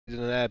in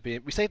an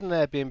Airbnb. We stayed in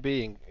an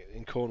Airbnb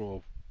in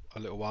Cornwall a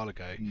little while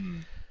ago,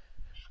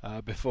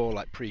 before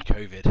like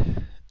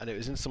pre-COVID, and it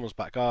was in someone's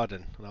back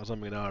garden, and I was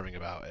umming and ahhing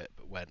about it,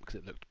 but went because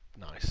it looked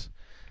nice,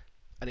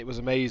 and it was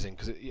amazing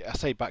because I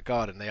say back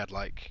garden, they had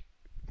like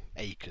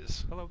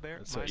acres, Hello there.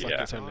 and so it's like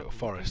its own little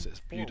forest. It's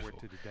beautiful.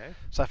 To today.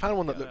 So I found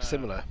one that looked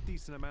similar.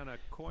 Decent amount of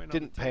coin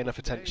Didn't pay enough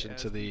attention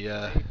to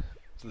the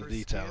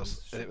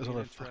details, and it was on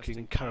a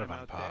fucking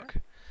caravan park.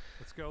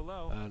 Let's go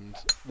low. And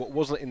what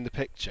wasn't in the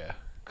picture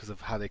because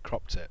of how they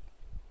cropped it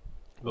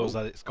was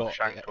that it's got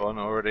shanked one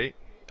already.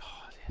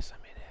 Oh yes,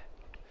 I'm in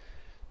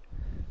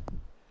it.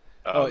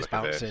 Oh, It's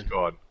bouncing.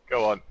 Go on,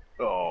 go on.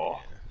 Oh,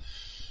 Yeah.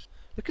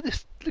 Look at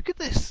this! Look at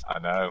this! I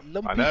know.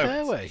 Lumpy I know.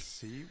 fairway. Let's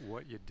see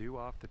what you do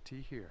off the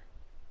tee here.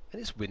 And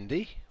it's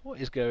windy.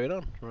 What is going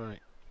on? Right,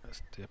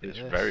 let's do a bit It's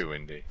of this. very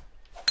windy.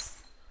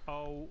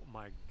 Oh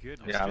my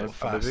goodness. Yeah, I'm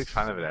a big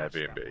fan of an Fast.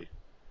 Airbnb.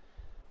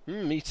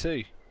 Me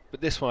too. But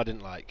this one I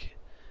didn't like.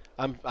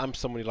 I'm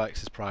someone who likes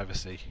his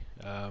privacy,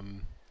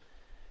 and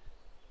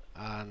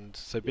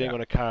so being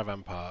on a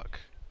caravan park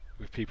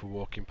with people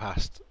walking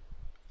past,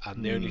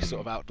 and the only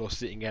sort of outdoor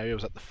seating area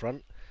was at the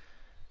front,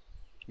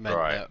 meant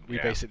that we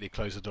basically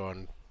closed the door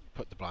and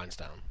put the blinds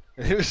down.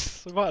 It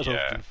was I might as well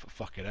have been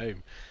fucking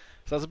home.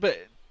 So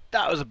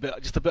that was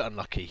just a bit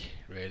unlucky,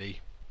 really.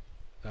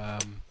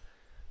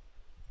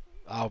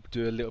 I'll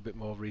do a little bit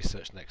more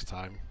research next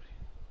time.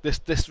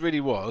 This really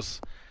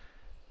was.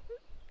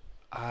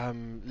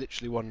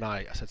 Literally one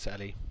night I said to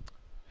Ellie,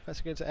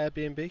 "Fancy going to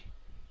Airbnb?"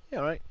 Yeah,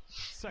 all right.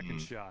 Second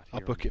shot. I'll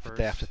here book on it for the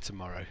day first. after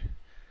tomorrow,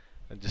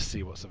 and just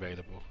see what's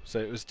available. So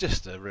it was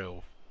just a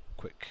real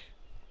quick.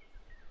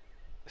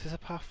 This is a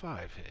par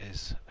 5. It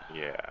is.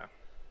 Yeah.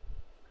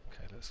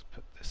 Okay, let's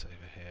put this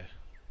over here.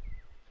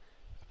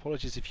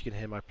 Apologies if you can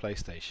hear my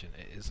PlayStation.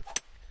 It is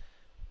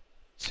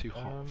too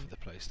hot for the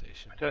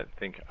PlayStation. I don't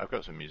think I've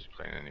got some music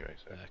playing anyway.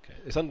 So. Okay,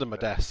 it's under my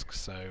desk,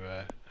 so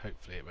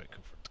hopefully it won't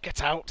come from.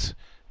 Get out!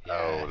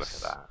 Oh, look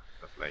Yes. at that.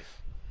 Lovely.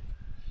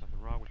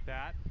 Nothing wrong with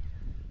that.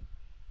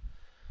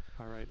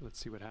 All right, let's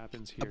see what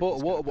happens here. I bought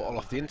He's a water got bottle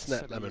about off the internet,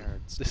 7 Lemon.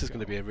 yards This to is going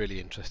to go. be a really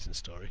interesting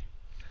story.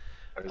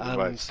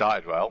 Well, it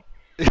started well.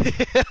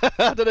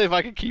 I don't know if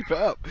I can keep it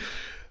up.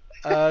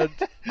 And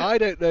I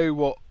don't know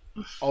what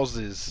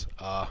Aussies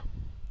are.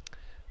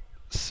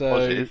 So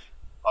Aussies?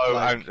 Oh,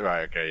 like-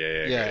 right.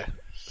 Okay. yeah.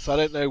 So I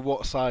don't know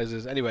what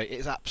sizes. Anyway,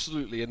 it's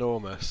absolutely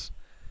enormous.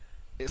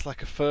 It's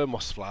like a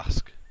thermos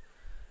flask,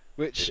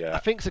 which I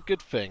think's a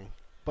good thing.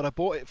 But I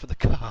bought it for the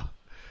car,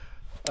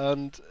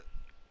 and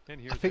And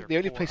I here's think the their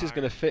only 4 place it's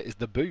going to iron. fit is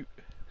the boot.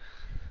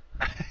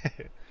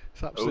 Okay.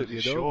 It's absolutely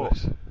it's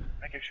enormous.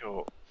 Make it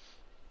short.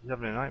 You're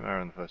having a nightmare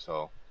on the first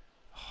hole.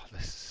 Oh,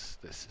 this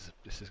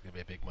is going to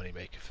be a big money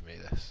maker for me.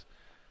 This.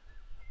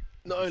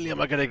 Not only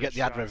am I going to get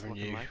the ad Shots looking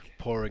revenue like.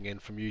 pouring in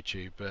from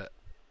YouTube, but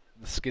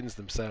the skins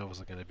themselves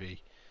are going to be.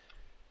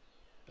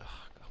 Oh,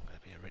 I'm going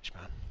to be a rich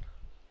man.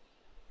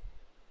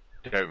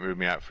 Don't rule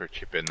me out for a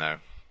chip in though.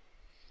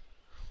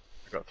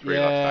 I got 3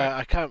 last Yeah, night.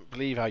 I can't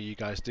believe how you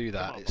guys do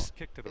that. Come on, It's ball,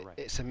 kick to the right.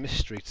 it's a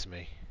mystery to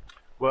me.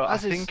 Well,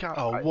 As I is- think.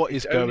 what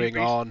is going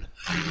on?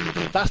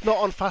 That's not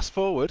on fast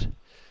forward.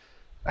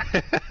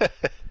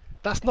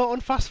 That's not on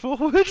fast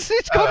forward.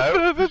 It's gone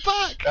Hello. further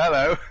back.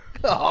 Hello.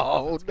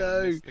 Oh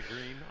no! Missed the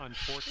green,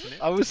 unfortunate.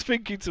 I was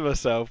thinking to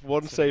myself,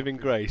 one That's saving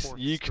enough for grace. fourth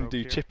You can stroke do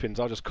here. chip-ins.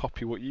 I'll just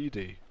copy what you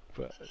do.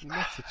 But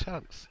not a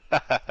chance.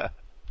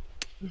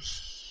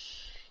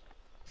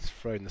 It's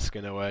throwing the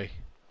skin away.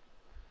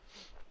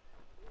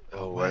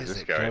 Oh, where's where's this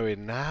it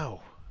going?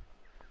 now?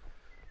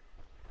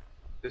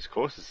 This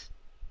course is,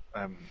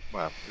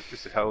 well, it's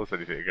just as hell as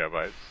anything to go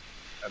by. It's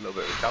a little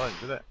bit of a challenge,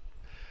 isn't it?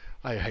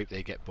 I hope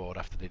they get bored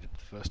after they did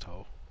the first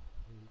hole.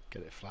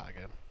 Get it flat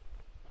again.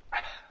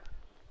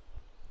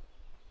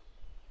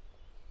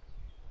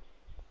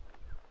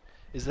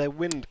 Is there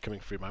wind coming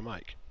through my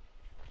mic?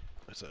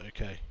 Is it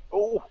okay?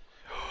 Oh.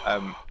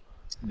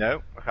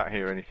 No, I can't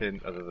hear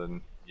anything other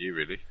than you,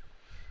 really.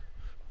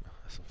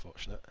 That's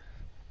unfortunate.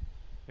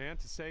 And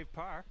to save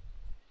par.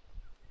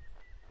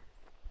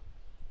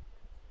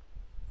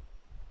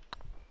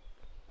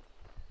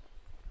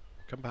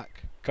 Come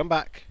back. Come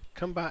back.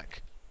 Come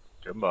back.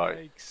 Goodbye.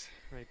 Yikes.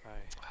 Right by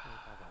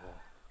the hole.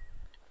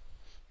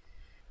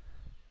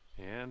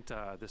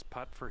 And this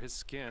putt for his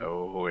skin.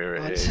 Oh, here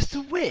Oh, it it's is. just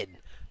a win.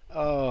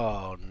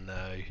 Oh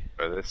no.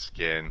 For the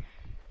skin.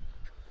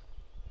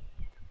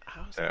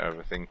 How's Don't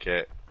that? overthink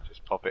it.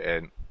 Just pop it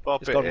in.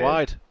 Pop It's it gone in.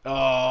 wide.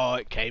 Oh,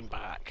 it came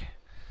back.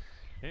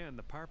 And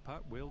the par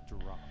putt will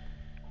drop.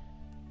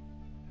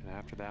 And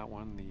after that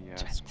one, the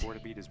 20. score to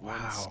beat is one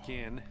Wow.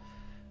 skin.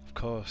 Of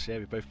course, yeah,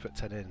 we both put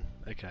 10 in.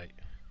 Okay.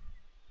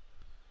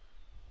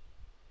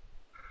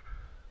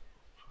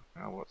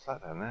 Oh, what's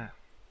that down there?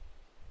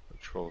 A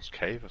troll's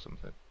cave or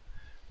something.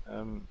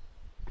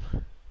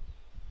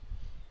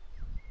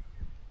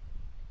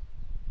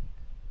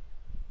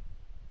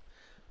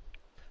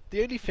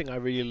 The only thing I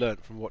really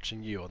learnt from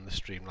watching you on the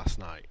stream last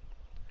night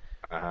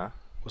Uh-huh.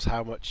 was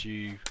how much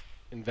you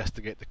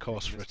investigate the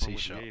course for a This one tee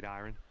with the shot. 8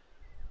 iron.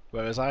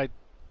 Whereas I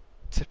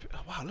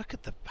oh, wow, look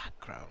at the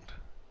background.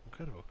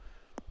 Incredible.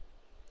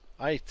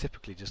 I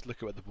typically just look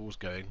at where the ball's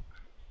going.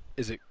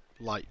 Is it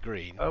light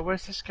green? Oh,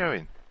 where's this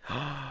going?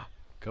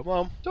 Come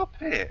on.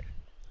 Stop it.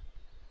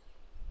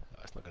 Oh,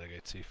 it's not going to go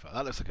too far.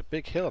 That looks like a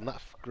big hill on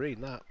that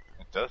green, that.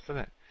 It does,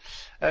 doesn't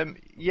it?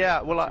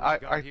 Yeah, well, I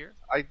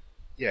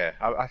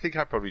think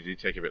I probably do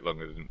take a bit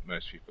longer than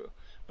most people.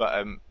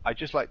 But I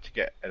just like to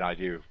get an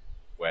idea of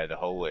where the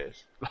hole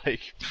is,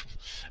 like,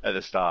 at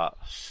the start,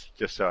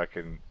 just so I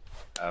can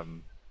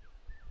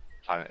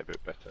plan it a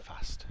bit better.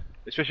 Fast.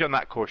 Especially on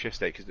that course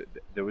yesterday, because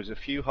there was a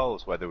few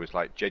holes where there was,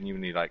 like,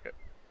 genuinely, like,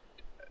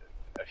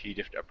 a few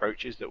different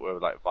approaches that were,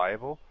 like,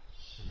 viable.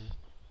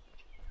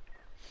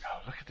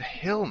 Oh, look at the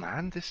hill,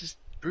 man. This is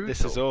brutal.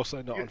 This is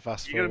also not on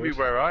fast forward. You're going to be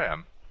where I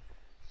am.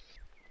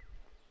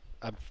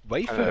 I'm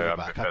way further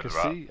back. I can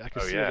see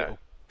a little...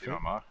 See my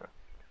marker.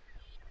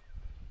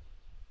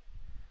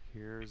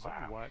 Here's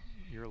what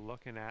you're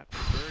looking at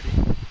for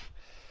birdie.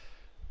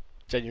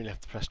 Genuinely have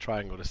to press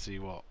triangle to see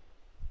what...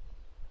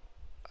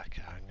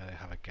 Okay, I'm going to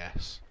have a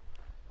guess.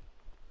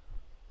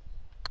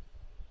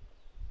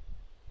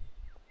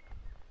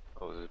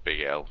 Oh, there's a big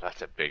hill.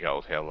 That's a big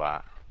old hill,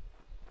 that.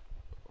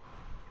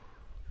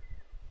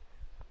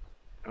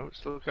 Oh, it's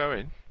still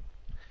going.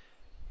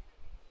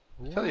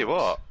 Tell you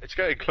what, it's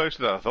getting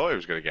closer than I thought it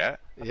was going to get.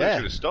 I thought it was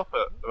going to stop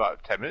at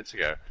about 10 minutes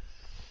ago.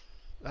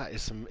 That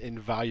is some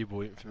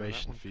invaluable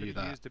information for you.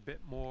 That used a bit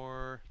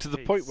more to the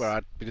point where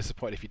I'd be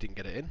disappointed if you didn't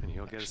get it in. And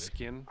he'll get a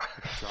skin.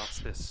 If he drops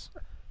this.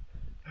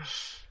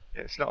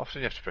 Yeah, it's not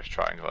often you have to press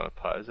triangle on a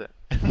putt, is it?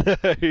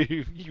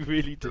 You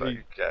really do.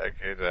 Like, get a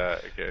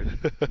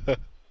good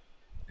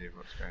see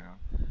what's going on.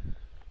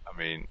 I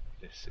mean,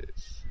 this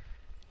is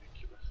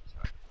ridiculous.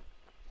 Isn't it?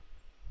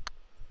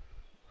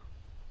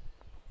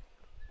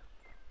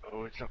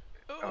 Oh, it's not.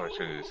 Oh, it's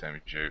going to do the same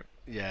as you.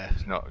 Yeah.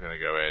 It's not going to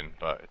go in,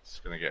 but it's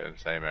going to get in the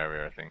same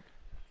area, I think.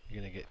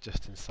 You're going to get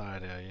just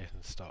inside, are you,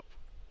 and stop.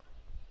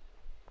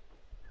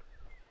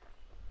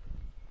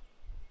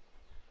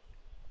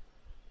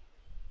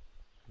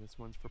 This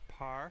one's for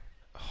par.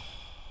 Oh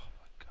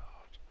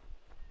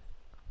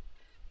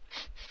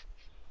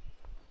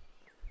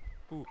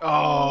my god. Ooh.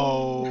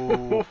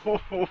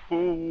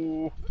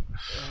 Oh.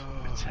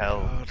 It's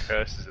hell.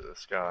 Curses at the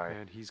sky.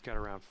 And he's got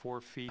around 4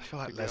 feet. I feel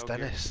like Les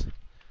Dennis.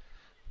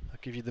 I'll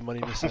give you the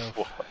money myself.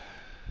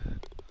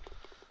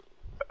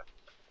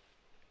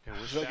 And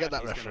with Did I get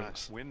that he's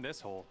reference? Win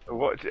this hole.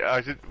 What did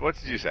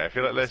you say? I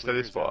feel like Les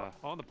Dennis what?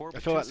 On the board I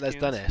feel like Les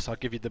Dennis. I'll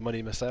give you the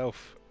money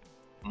myself.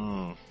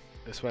 Mm.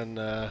 It's when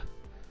what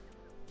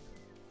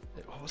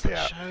was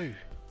that show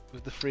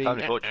with the free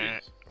Family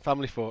Fortunes?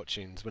 Family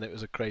Fortunes, when it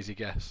was a crazy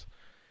guess.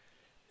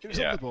 It was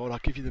on the board. I'll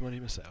give you the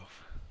money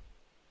myself.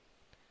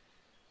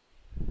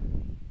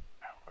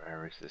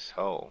 Where is this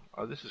hole?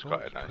 Oh, this is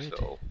quite a nice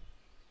little.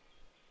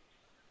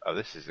 Oh,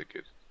 this is a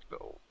good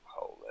little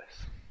hole.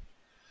 This.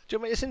 Do you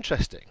want to make this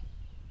interesting?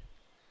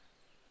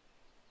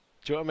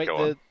 Do you want to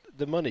make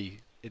the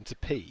money into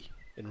P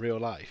in real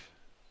life?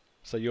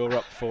 So you're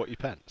up 40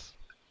 pence.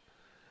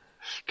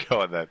 Go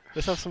on then.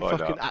 Let's have some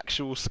fucking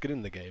actual skin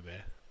in the game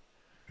here.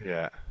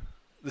 Yeah.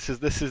 This is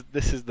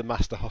the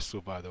master hustle,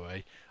 by the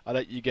way. I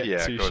let you get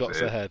 2 shots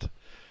ahead.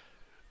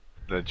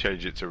 Then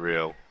change it to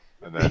real,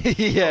 and then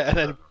and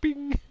then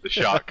bing. The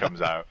shark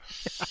comes out.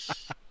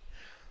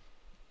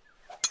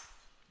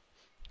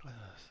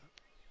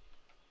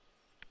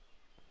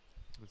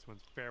 This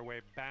one's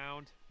fairway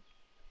bound.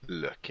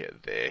 Look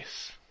at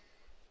this.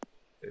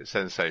 It's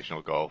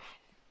sensational golf.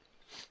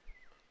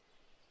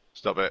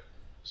 Stop it.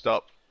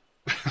 Stop.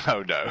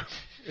 Oh no.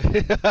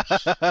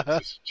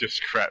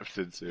 just crept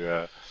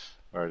into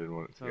where I didn't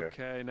want it to go.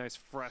 Okay, nice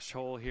fresh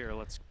hole here.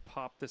 Let's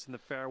pop this in the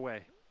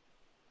fairway.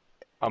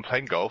 I'm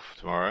playing golf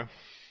tomorrow.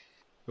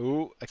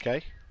 Ooh,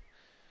 okay.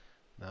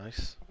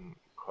 Nice. I'm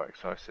quite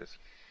excited.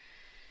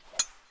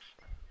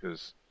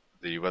 Because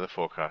the weather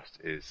forecast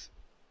is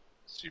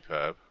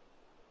superb.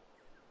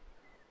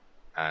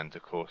 And the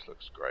course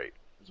looks great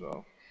as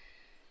well.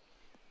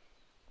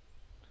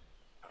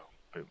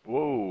 Oh,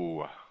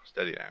 whoa!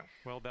 Steady now.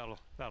 Well, that'll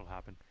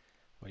happen.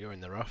 Well, you're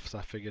in the rough, so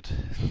I figured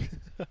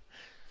I'll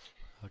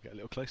get a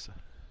little closer.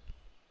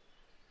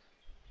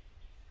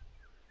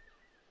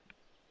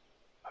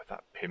 Oh,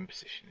 that pin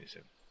position is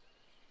right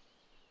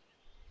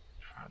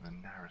in the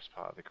narrowest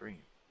part of the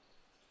green.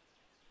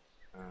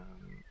 Oh,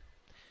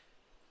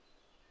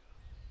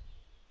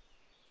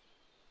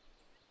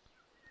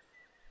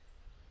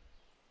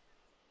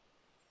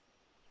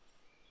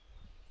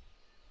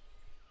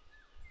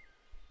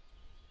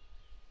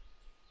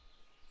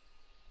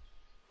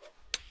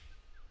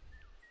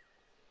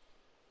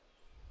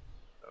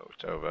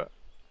 it's over.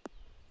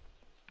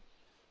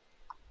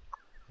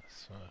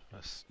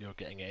 You're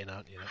getting it in,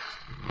 aren't you? Next?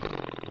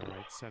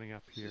 Alright, setting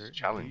up here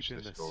challenge deep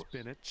in this the course.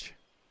 spinach.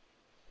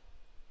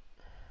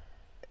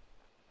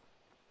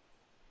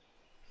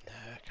 No,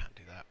 I can't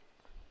do that.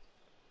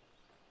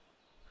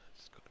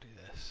 Just got to do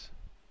this.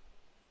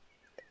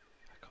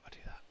 I got to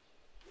do that.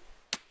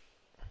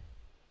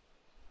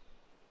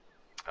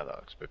 Oh, that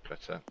looks a bit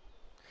better.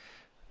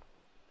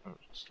 Oh,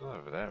 it's still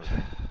over there, isn't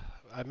it?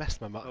 I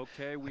messed my mind.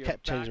 Okay, I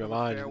kept changing my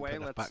mind and putting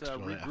enough Let's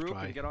backspin on it after regroup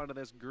I and get onto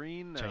this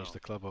green now. changed the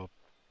club or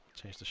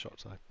changed the shot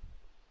side.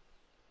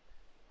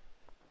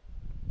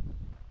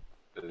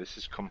 So this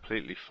is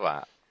completely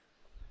flat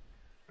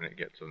when it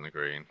gets on the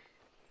green.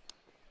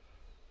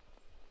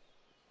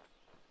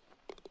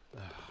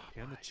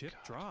 And the chip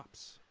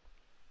drops.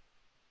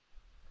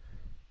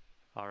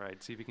 All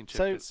right, see if you can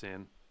chip this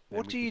in.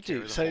 What do you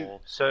do? So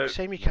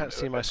shame you can't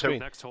see my screen.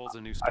 Next hole's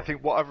a new story. I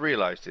think what I've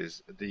realised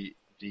is the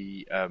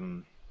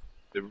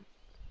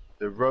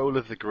roll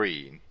of the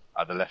green,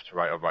 either left to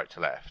right or right to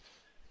left,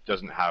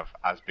 doesn't have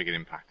as big an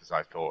impact as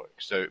I thought.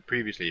 So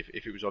previously,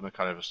 if it was on a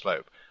kind of a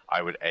slope,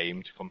 I would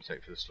aim to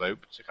compensate for the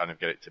slope to kind of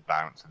get it to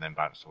bounce and then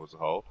bounce towards the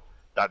hole.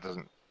 That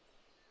doesn't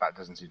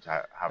seem to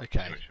have too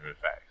much of an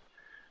effect.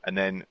 And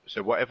then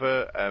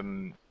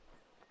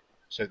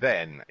so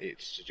then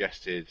it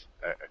suggested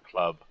a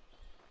club,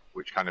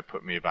 which kind of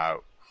put me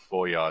about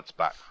 4 yards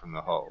back from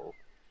the hole,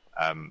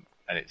 and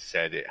it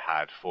said it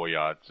had 4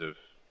 yards of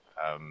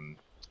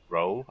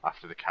roll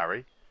after the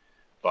carry,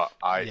 but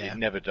it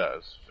never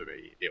does for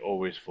me. It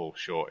always falls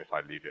short if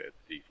I leave it at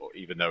the default,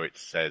 even though it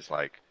says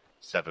like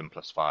 7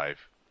 +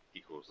 5 =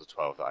 the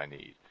 12 that I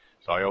need.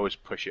 So I always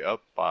push it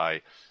up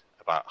by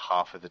about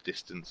half of the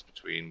distance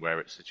between where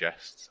it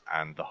suggests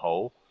and the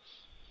hole.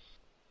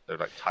 So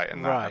like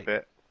tighten that a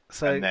bit.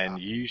 So, and then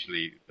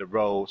usually the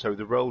roll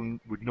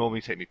would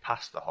normally take me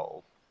past the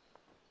hole,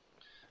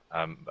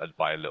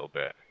 by a little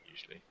bit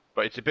usually.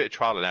 But it's a bit of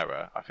trial and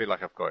error. I feel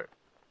like I've got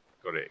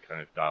it kind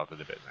of dialed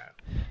in a bit now.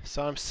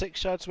 So I'm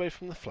 6 yards away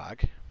from the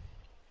flag.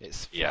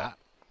 It's flat. Yeah.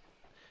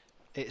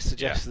 It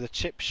suggests the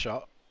chip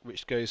shot,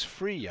 which goes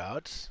 3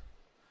 yards.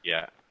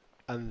 Yeah.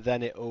 And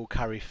then it will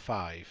carry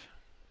 5.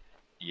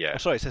 Yeah. Oh,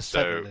 sorry, it says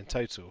 7 in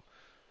total.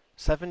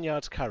 7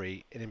 yards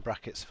carry, and in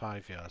brackets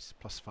 5 yards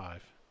plus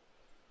 5.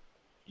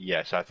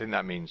 Yeah, so I think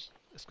that means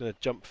it's going to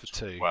jump for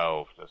 2.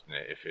 12, doesn't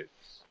it? If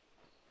it's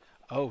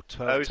 12.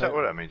 Oh, is that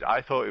what that means?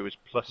 I thought it was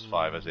plus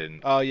 5, as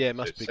in. Oh yeah, it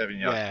must be 7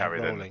 yards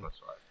carry rolling. then plus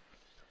 5.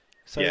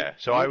 So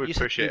so I would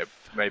push it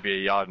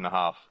maybe 1.5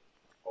 yards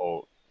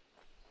or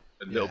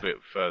a little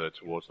bit further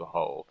towards the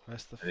hole. And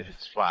if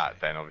it's flat,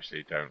 then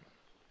obviously don't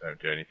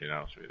do anything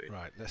else really.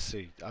 Right, let's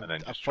see. And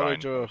then just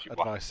followed your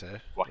advice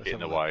here. Whack it in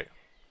the white.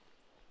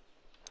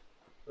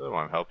 Oh,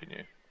 I'm helping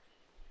you.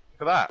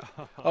 Look at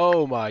that.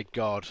 Oh my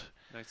god.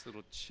 Nice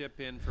little chip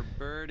in for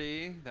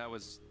birdie.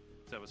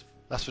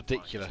 That's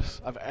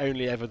ridiculous. I've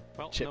only ever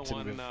chipped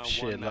in with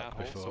sheer luck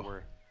before. So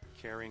we're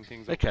carrying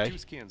things okay. Over 2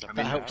 skins.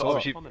 That helps.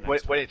 Obviously,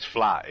 when it's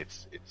flat,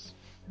 it's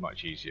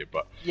much easier.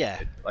 But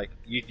like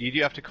you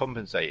do have to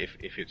compensate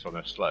if it's on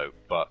a slope,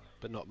 but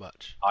not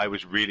much. I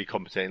was really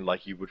compensating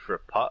like you would for a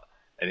putt,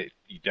 and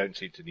you don't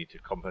seem to need to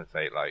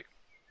compensate like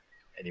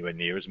anywhere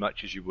near as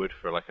much as you would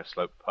for like a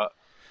slope putt.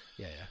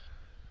 Yeah.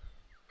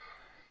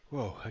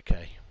 Whoa.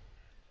 Okay.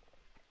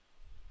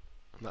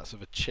 And that's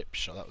with a chip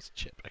shot. That was a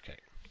chip. Okay.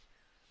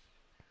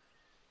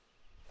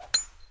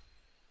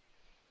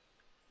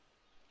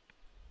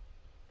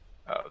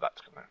 Oh,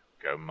 that's gonna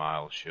go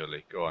miles,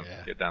 surely. Go on,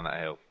 get down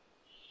that hill.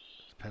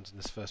 Depends on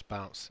this first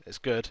bounce. It's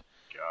good.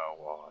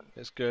 Go on.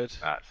 It's good.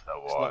 That's the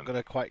one. It's not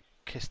gonna quite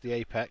kiss the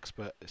apex,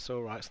 but it's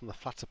all right. It's on the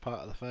flatter part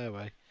of the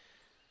fairway.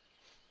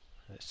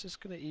 It's just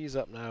gonna ease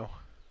up now.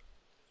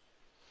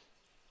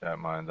 Don't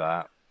mind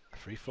that.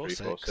 3, 4,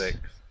 6.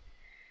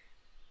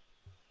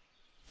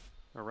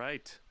 All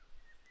right,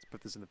 let's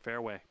put this in the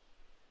fairway.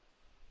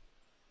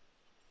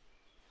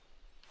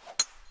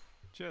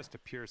 Just a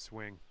pure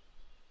swing.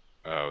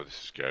 Oh,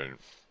 this is going.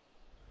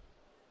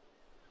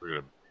 We're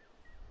gonna.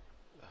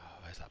 Oh,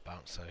 where's that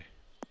bounce? So.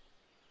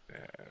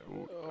 Yeah.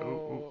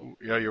 Ooh.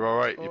 Yeah, you're all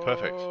right. You're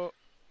perfect.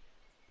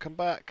 Come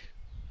back.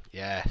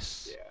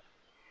 Yes. Yeah.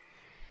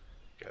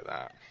 Get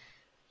that.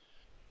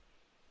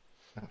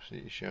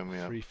 Absolutely, show me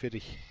up.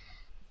 350.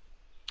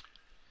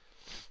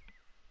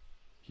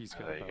 He's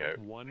got there you about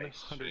go.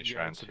 100 yards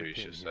round to the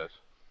pin. said.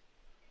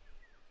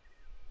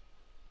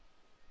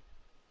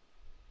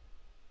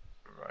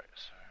 Right.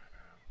 So.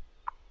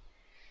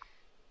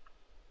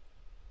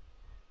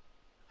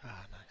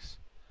 Nice.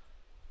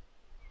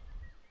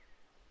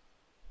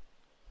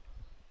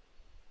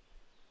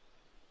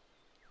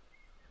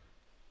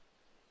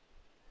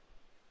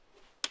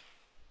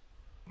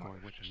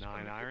 Going with the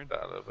 9 iron.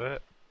 That a little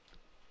bit.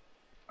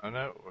 Oh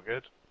no, we're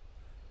good.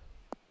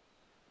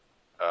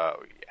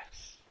 Oh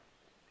yes.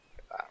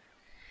 Look at that.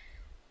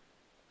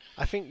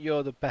 I think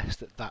you're the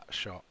best at that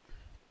shot.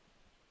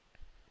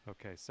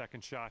 Okay,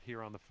 second shot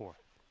here on the 4th.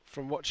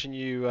 From watching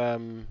you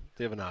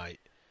the other night,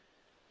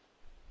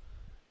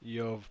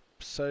 you're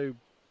so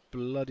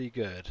bloody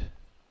good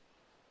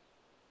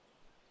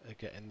at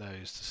getting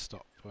those to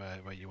stop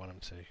where you want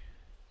them to.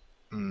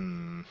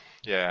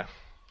 Yeah.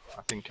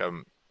 I think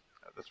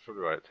that's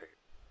probably why it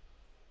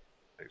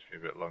takes me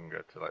a bit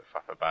longer to like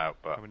faff about,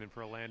 but coming in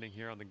for a landing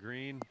here on the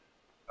green.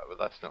 But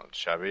that's not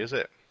shabby, is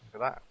it?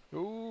 Look at that.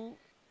 Ooh.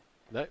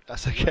 No,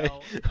 that's okay.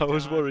 Well I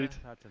was done. worried.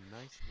 That's a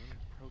nice little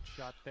approach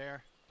shot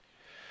there.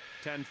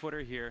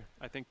 10-footer here.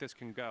 I think this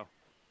can go.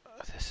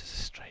 This is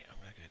a straight. I'm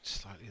going to go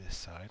slightly this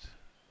side.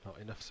 Not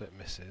enough so it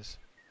misses.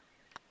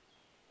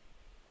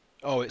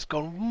 Oh, it's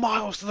gone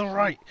miles to the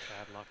right.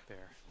 Bad luck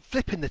there.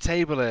 Flipping the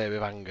table here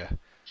with anger.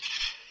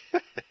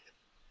 And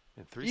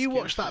You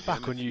watch that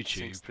back on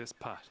YouTube. This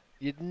putt.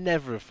 You'd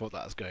never have thought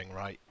that was going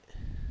right.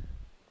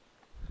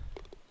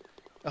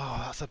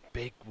 Oh, that's a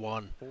big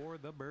one. For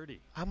the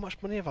birdie. How much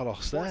money have I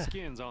lost Four there?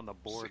 skins on the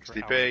board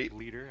 60p. for our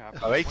leader.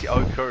 Oh, 80.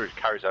 Oh, it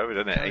carries over,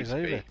 doesn't it? Carries 80p.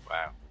 over.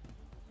 Wow.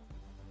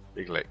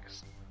 Big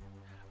licks.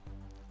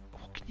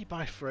 What can you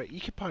buy for it?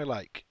 You could buy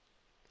like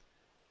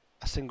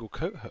a single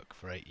coat hook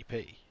for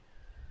 80p.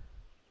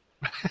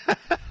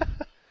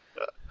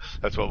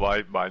 That's what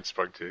my mind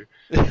sprung to.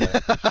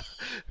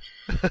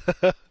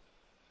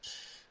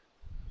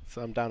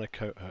 So I'm down a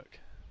coat hook.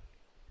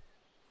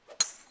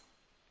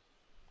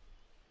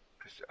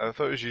 I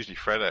thought it was usually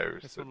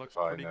Freddo's. This one looks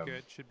pretty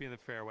good. Should be in the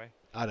fairway.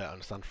 I don't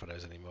understand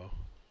Freddo's anymore.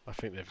 I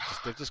think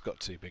they've just got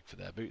too big for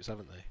their boots,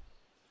 haven't they?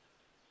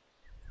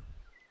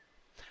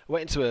 I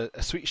went into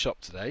a sweet shop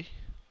today.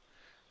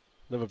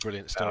 Another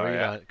brilliant story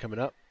coming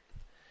up.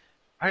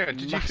 Hang on,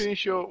 did you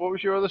finish your... What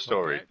was your other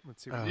story? Okay,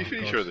 let's see Did you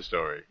finish your other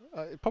story?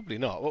 Probably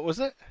not. What was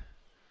it?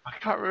 I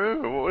can't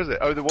remember. What was it?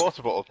 Oh, the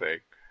water bottle thing.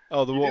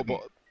 Oh, the water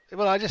bottle.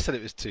 Well, I just said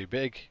it was too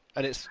big,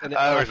 and is that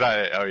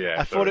it? Oh, yeah.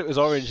 I thought it was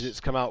orange, and it's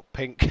come out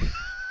pink.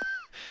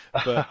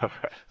 But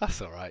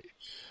that's all right.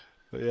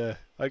 But yeah,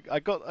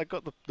 I got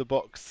the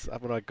box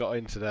when I got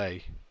in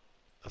today.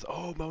 I was like,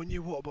 oh, my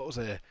new water bottle's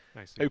here.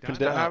 Nicely Opened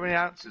it. How many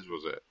ounces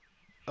was it?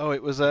 Oh,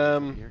 it was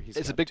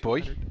it's a big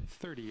boy.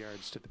 30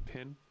 yards to the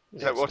pin.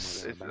 Is that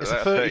what's? It's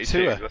a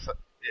 32er.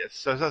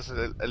 So that's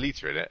a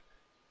litre in it.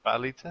 About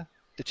a litre?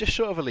 It's just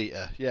short of a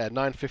litre. Yeah,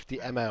 950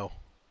 ml.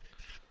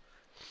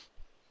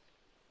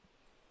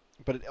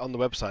 But on the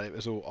website, it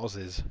was all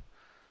Aussies.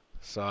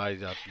 So I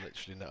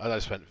literally I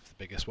just went for the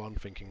biggest one,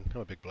 thinking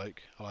I'm a big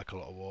bloke. I like a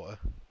lot of water.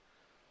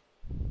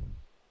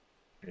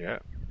 Yeah,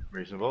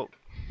 reasonable.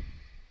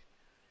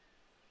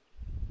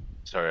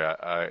 Sorry,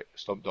 I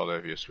stomped all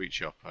over your sweet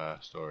shop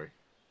story.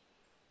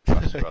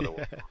 That's a rather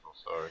wonderful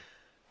story.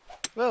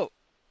 Well,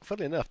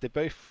 funny enough,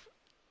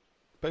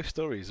 both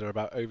stories are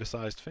about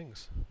oversized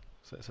things.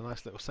 So it's a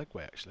nice little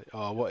segue, actually.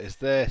 Oh, what is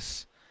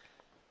this?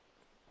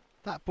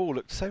 That ball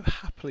looked so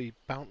happily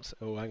bouncing.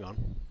 Oh, hang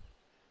on.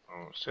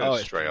 Oh,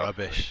 it's straight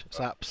rubbish. It's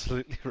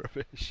absolutely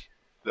rubbish.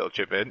 Little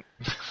chip in.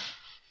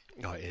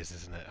 Oh, it is,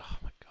 isn't it? Oh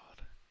my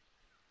god.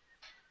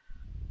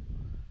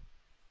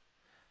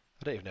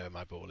 I don't even know where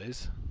my ball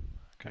is.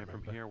 Okay,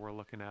 from here we're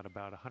looking at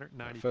about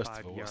 195 First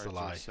of all, yards what's the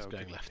lie? or so It's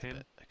going to left the a pin.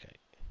 bit. Okay.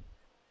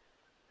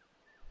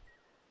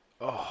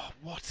 Oh,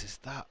 what is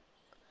that?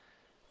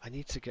 I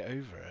need to get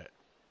over it.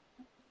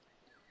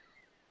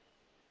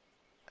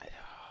 I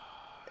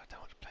don't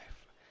want to play.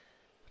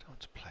 I don't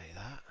want to play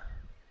that.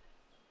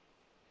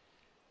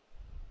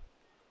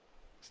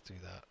 Let's do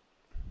that.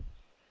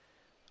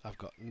 I've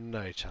got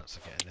no chance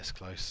of getting this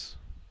close.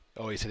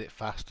 Oh, he's hit it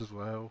fast as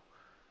well.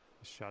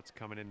 The shot's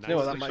coming in You nice. know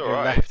what? That might go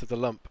left of the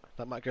lump.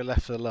 That might go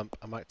left of the lump.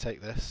 I might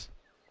take this.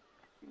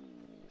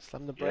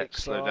 Slam the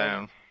brakes. Slow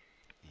down.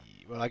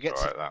 Well, I get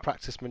to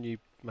practice my new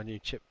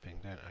chip thing,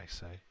 don't I?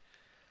 So.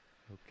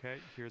 Okay,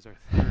 here's our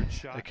third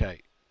shot.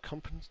 Okay,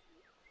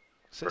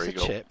 so it's a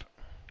chip.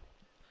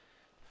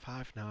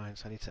 5.9,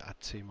 so I need to add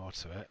 2 more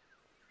to it.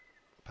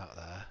 About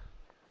there.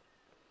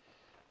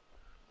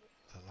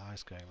 The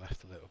lie's going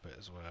left a little bit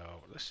as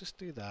well. Let's just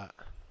do that.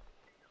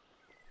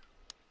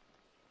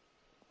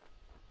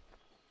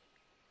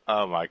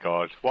 Oh my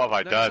god, what have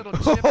I done?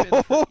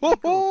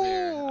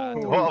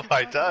 What have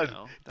I done?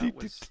 That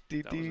was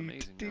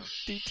amazing.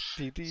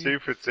 Two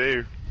for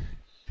two.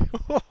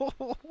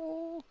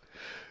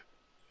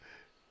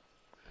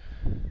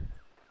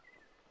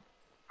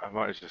 I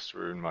might have just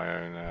ruined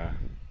my own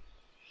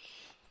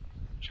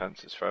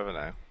chances forever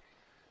now.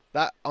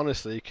 That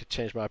honestly could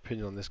change my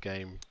opinion on this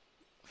game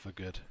for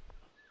good.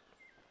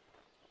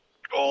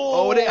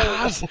 Oh, and it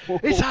has!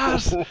 It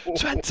has!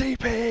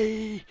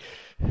 20p!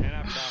 And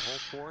after that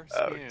hole, 4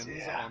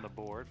 skins on the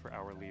board for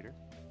our leader.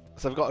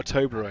 So I've got a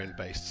Toblerone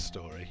based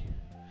story.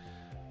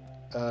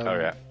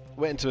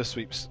 Went into a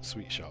sweet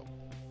shop.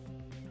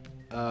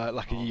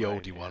 Like a ye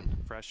olde one.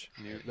 Fresh,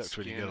 new it looks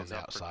really good on the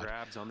outside.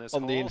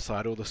 On the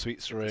inside, all the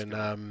sweets are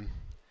in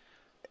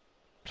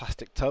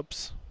plastic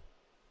tubs.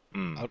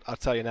 I'll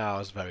tell you now, I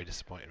was very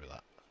disappointed with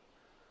that.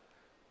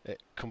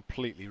 It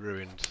completely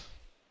ruined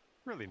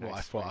what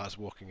I thought I was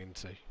walking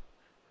into.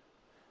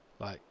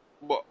 Like,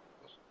 what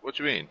do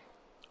you mean?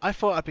 I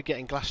thought I'd be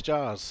getting glass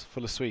jars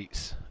full of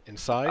sweets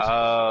inside.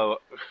 Oh.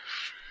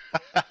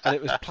 And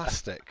it was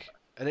plastic,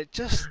 and it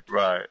just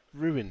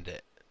ruined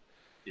it.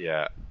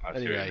 Yeah, I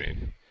see what you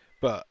mean.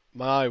 But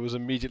my eye was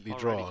immediately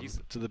drawn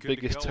to the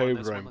biggest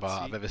Toblerone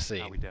bar I've ever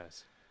seen.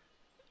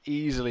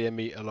 Easily a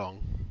metre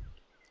long.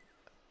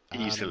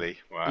 Easily?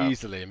 Wow.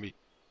 Easily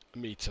a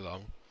metre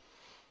long.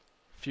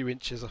 A few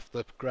inches off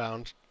the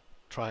ground,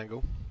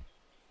 triangle.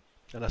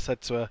 And I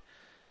said to her,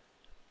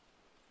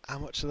 how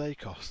much do they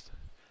cost?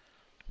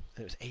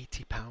 And it was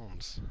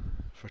 £80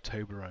 for a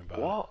Toblerone bar.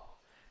 What?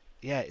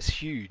 Yeah, it's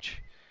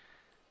huge.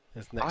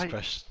 That's the next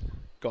question.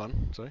 Go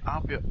on, sorry.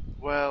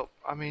 Well,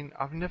 I mean,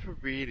 I've never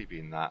really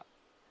been that.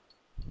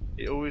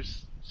 It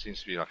always seems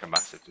to be like a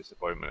massive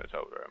disappointment at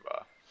Old Rowan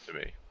Bar, to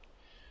me.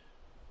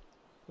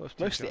 Well, it's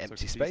mostly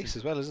empty space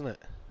as well, isn't it?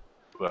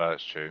 Well,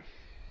 that's true.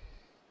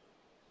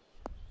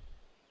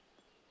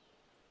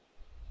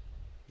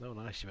 Oh,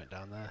 nice, she went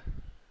down there.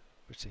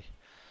 Pretty.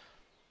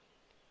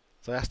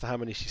 So I asked her how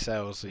many she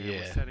sells a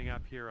year. We're setting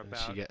up here and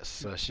about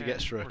she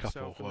gets through a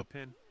couple. So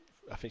pin.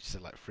 I think she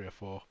said like 3 or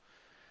 4.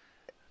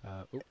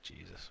 Oh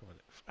Jesus!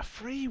 A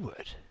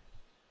Freewood.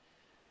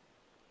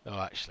 Oh,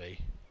 actually,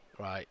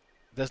 right.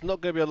 There's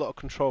not going to be a lot of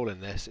control in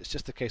this. It's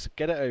just a case of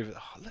get it over.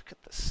 Oh, look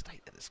at the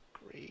state of this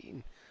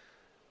green.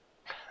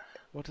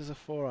 What does a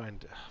 4-iron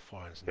do?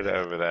 4-iron's Get it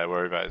over there.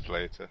 Worry about it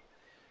later.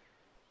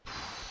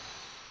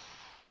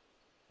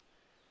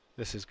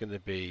 This is going to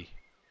be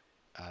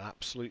an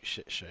absolute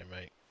shit show,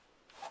 mate.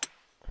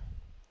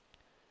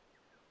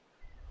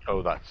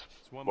 Oh, that's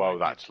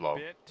long,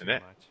 isn't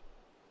it?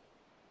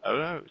 Oh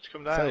no, it's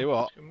come down. Tell you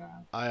what,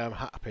 I am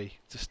happy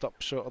to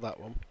stop short of that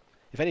one.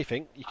 If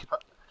anything, you could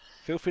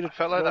feel free to. I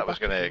felt like that was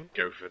going to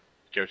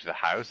go to the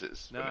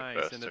houses. Nice, when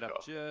it first ended took up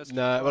off. just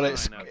no, well,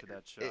 it's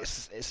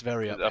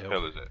very uphill.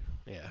 Uphill, is it?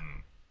 Yeah.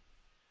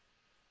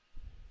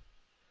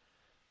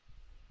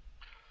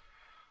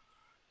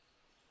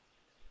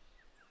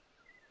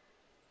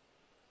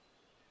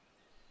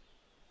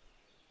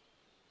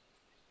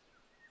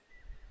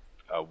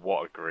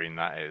 What a green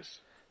that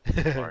is.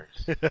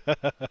 Christ.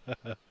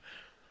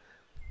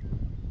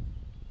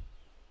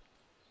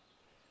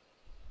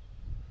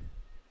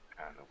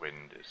 And the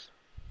wind is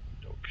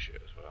dog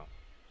shit as well.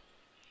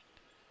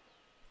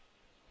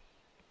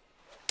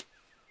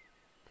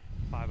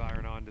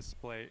 5-iron on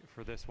display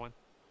for this one.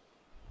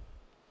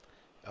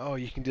 Oh,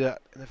 you can do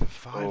that for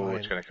 5-iron. Oh,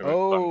 it's going to come in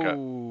bunker.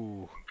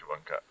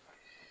 Bunker.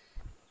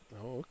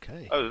 Oh,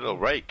 okay. Oh, there's a little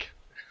rake.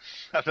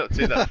 I've not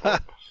seen that before.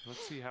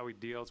 Let's see how he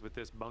deals with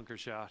this bunker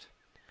shot.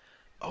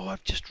 Oh,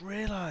 I've just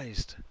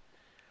realised.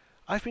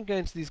 I've been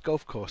going to these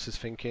golf courses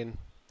thinking,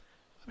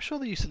 I'm sure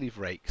they used to leave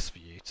rakes for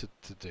you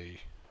to do.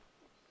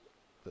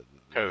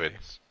 COVID.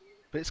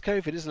 But it's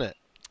COVID, isn't it?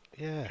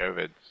 Yeah.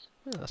 COVID.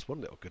 Oh, that's one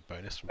little good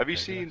bonus. From Have you COVID,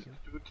 seen?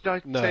 actually.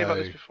 Did I say about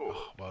this before?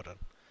 Oh, well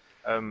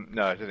done.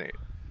 No, I didn't.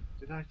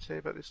 Did I say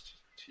about this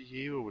to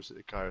you, or was it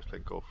the guy I was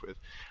playing golf with?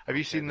 Have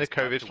you seen the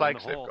COVID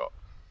flags they've got?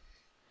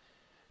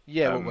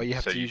 Yeah, where you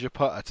have to use your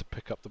putter to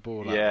pick up the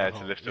ball. Yeah,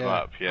 to lift them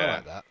up. Yeah, I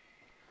like that.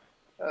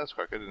 That's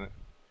quite good, isn't it?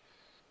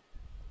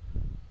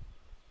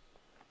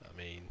 I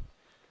mean,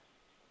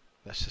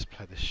 let's just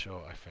play this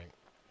short. I think.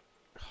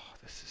 Oh,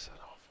 this is an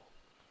awful.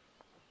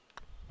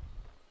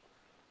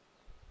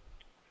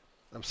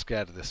 I'm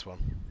scared of this one.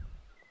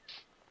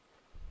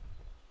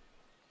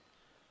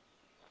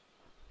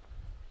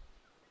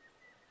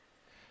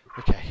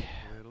 Okay.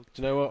 Do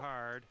you know what?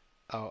 Hard.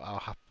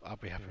 I'll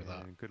be happy with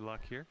that. Good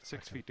luck here.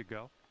 6 feet to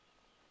go.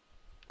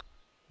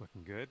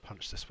 Looking good.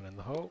 Punch this one in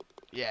the hole.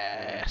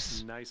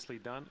 Yes. Nicely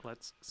done.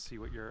 Let's see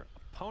what your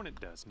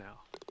opponent does now.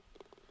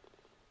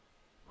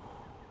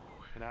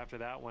 And after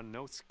that one,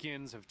 no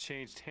skins have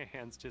changed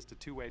hands. Just a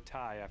 2-way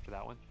tie after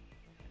that one.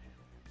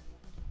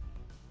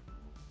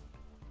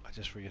 I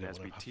just really don't as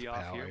want we to tee have to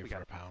pay off out here, over we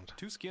got a pound.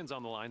 2 skins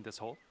on the line this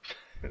hole.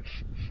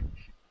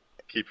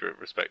 Keep it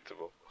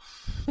respectable.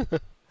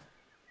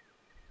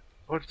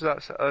 What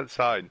does that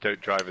sign? Don't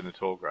drive in the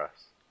tall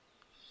grass.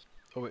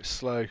 Oh, it's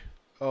slow.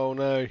 Oh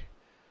no.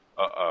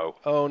 Uh-oh.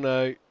 Oh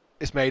no.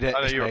 It's made it.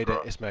 It's made it.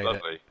 It's made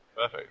Lovely. it.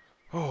 Perfect.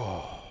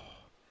 Oh.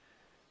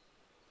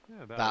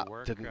 Yeah, that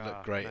work. Didn't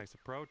look great. Nice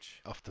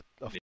approach. Off the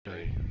All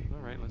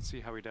right, let's see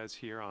how he does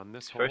here on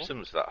this hole. Very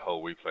similar to that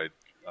hole we played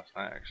last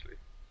night, actually.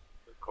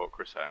 That caught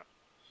Chris out.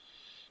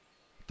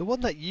 The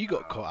one that you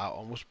got caught out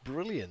on was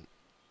brilliant.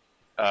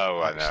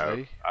 Oh, actually. I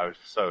know. I was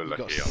so lucky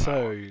got on so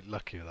that one.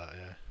 lucky with that,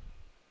 yeah.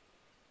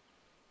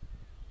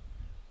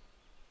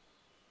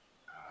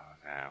 Oh,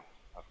 now.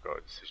 I've got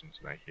a decision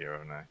to make here,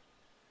 haven't I?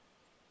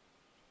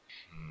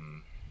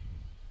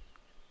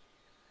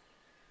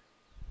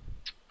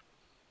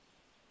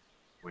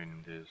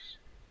 Wind is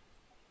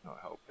not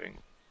helping.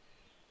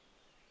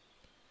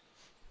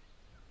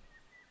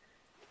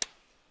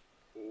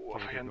 Oh,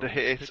 I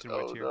underhit it.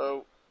 Oh,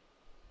 no.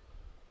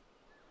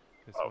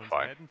 This Oh, one's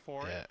fine. heading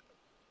for it. Yeah.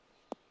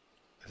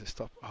 Does it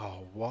stop?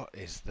 Oh, what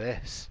is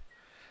this?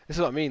 This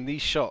is what I mean.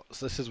 These shots.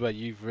 This is where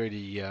you've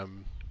really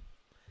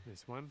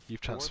This one.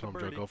 you've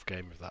transformed your golf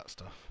game with that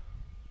stuff.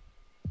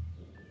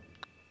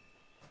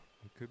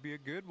 It could be a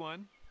good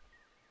one.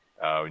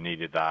 Oh,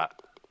 needed that.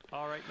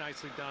 All right,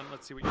 nicely done.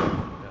 Let's see what your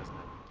opponent does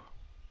now.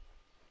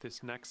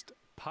 This next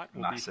putt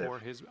will Massive. be for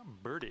his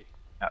birdie.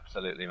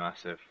 Absolutely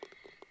massive.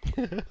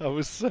 I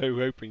was so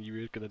hoping you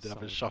were going to have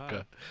a Solid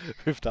shocker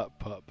with that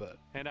putt, but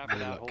And after no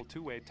that luck. whole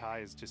 2-way tie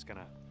is just going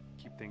to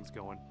keep things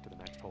going to the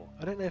next hole.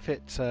 I don't know if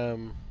it's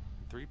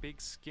 3 big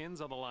skins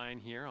on the line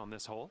here on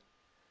this hole.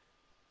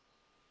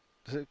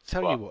 does it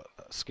tell you what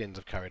skins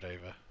have carried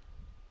over?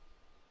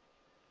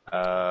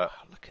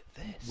 Look at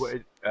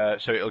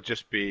this. So it'll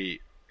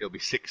be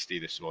 60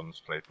 this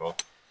one's played for.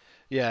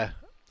 Yeah,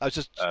 I was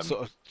just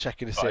sort of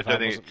checking to see if I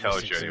don't I think wasn't it tells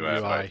missing you some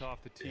anywhere. UI. Off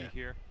the tee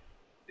here.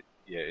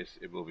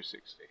 It will be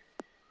 60.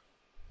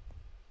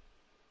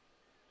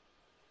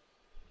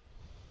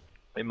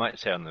 It might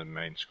say on the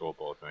main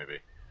scoreboard, maybe.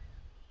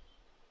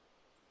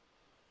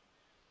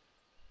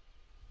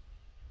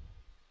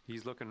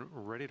 He's looking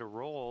ready to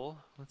roll.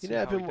 Let's You see know,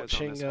 how I've been he does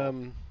on this hole.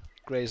 watching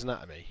Grey's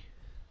Anatomy.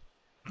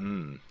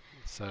 Mm.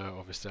 So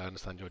obviously I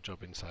understand your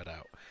job inside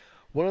out.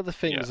 One of the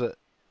things that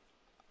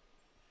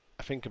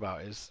I think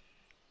about is,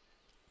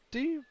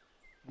 do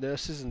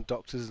nurses and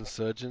doctors and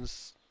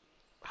surgeons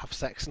have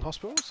sex in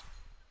hospitals?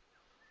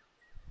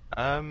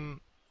 I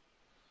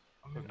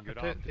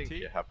don't think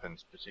it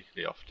happens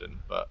particularly often,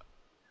 but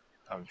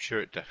I'm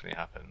sure it definitely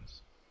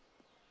happens.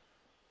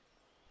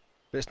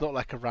 But it's not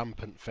like a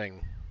rampant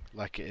thing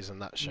like it is in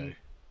that show.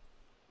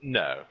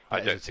 No,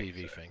 I don't think it's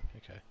a TV thing.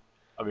 Okay.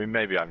 I mean,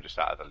 maybe I'm just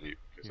out of the loop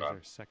because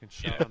I'm second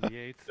shot on the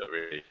 8th. not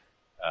really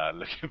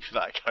looking for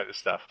that kind of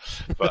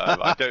stuff. But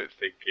I don't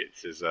think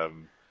it's as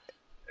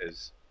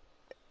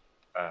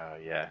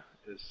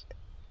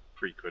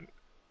frequent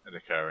an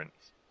occurrence.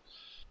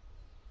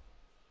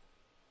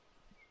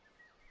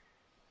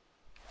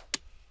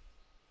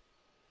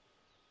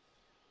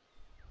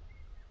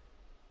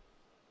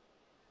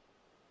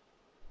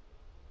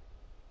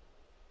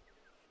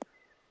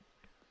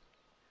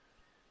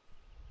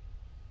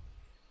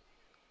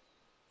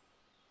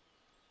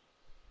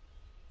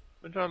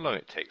 I wonder how long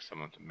it takes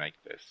someone to make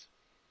this.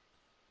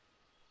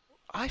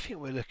 I think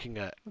we're looking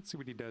at... Let's see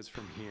what he does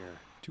from here.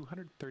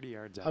 230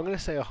 yards out. I'm going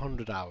to say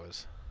 100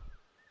 hours.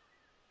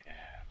 Yeah,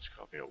 it's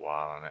got to be a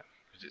while on it.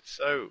 Because it's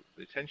so...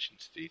 The attention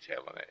to detail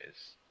on it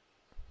is...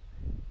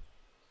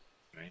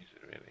 amazing,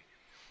 really.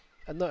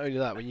 And not only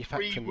that, when you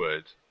factor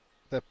in...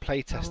 They're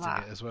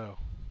playtesting it as well.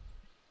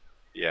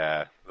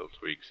 Yeah, little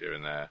tweaks here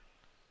and there.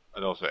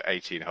 And also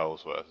 18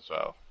 holes worth as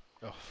well.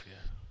 Oh,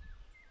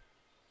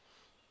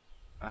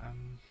 yeah.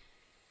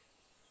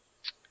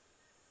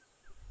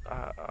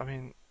 I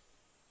mean,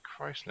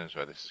 Christ knows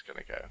where this is going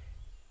to go.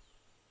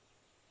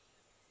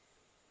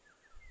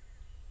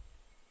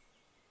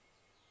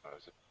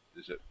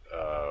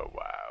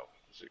 Wow.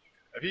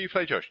 Have you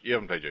played your... You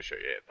haven't played your show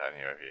yet down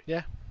here, have you?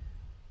 Yeah.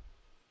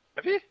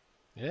 Have you?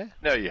 Yeah.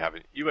 No, you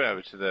haven't. You went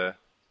over to the...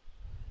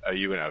 Oh,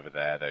 you went over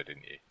there, though,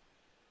 didn't you?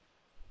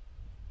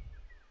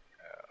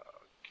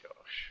 Oh,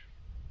 gosh.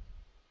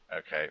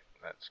 Okay,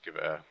 let's give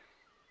it a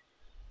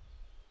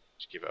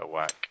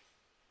whack.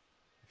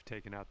 You've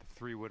taken out the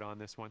 3-wood on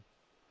this one.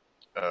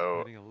 Oh,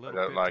 Getting a little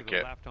I don't bit like to the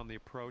it. left on the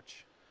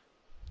approach.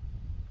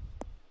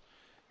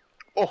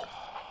 Oh!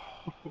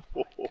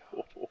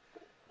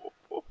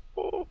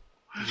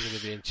 You're going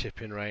to be in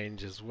chipping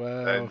range as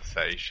well.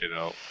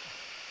 Sensational.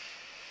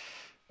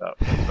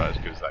 That's about as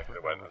good as that could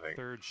have went, I think.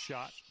 Third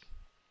shot.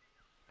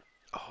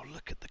 Oh,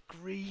 look at the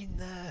green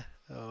there.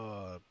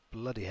 Oh,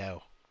 bloody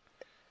hell.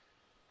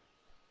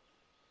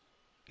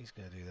 He's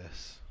going to do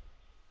this.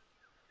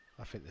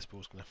 I think this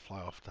ball's going to fly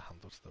off the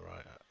handle to the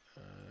right.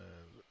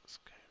 Let's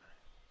go.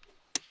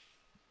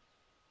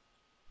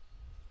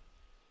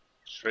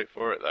 Straight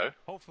for it, though.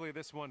 Hopefully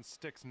this one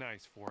sticks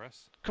nice for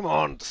us. Come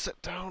on, sit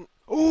down.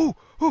 Ooh,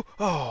 ooh,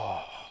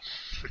 oh.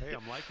 Hey,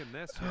 I'm liking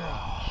this.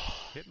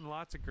 Hitting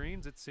lots of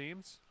greens, it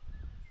seems.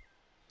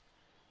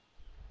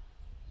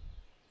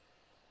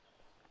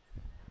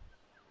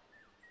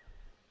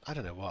 I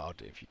don't know what I'll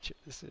do if you chip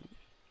this in.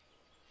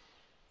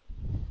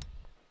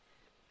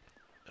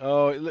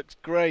 Oh, it looks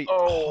great.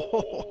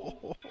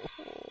 Oh.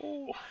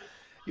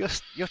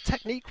 Your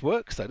technique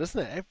works though, doesn't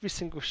it? Every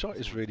single shot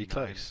is really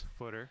close.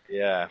 Footer.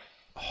 Yeah.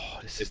 Oh,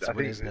 this is the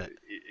win, isn't it?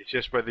 It's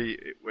just whether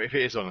if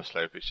it is on a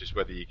slope, it's just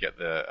whether you get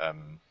the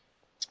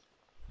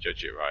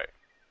judge it right.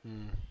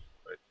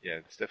 But yeah,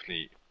 it's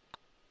definitely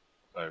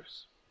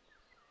close.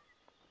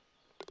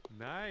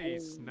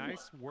 Nice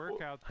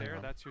work out there.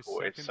 That's your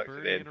second sucked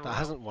birdie it in a in. row. That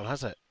hasn't won,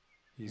 has it?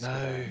 He's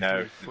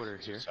No, footer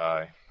here.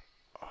 High.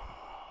 Oh,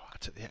 I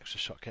took the extra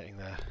shot getting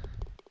there.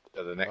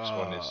 So the next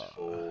one is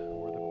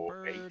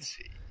for 80.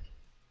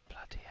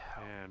 Bloody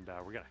hell. And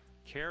we're going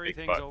to carry Big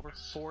things bucks. over.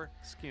 4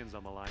 skins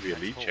on the line. Maybe a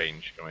next lead hole.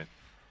 change coming.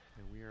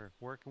 And we are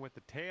working with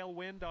the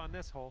tailwind on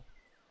this hole.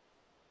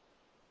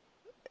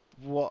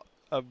 What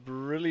a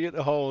brilliant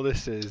hole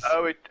this is.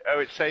 Oh, it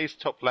says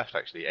top left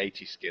actually,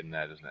 80 skin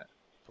there, doesn't it?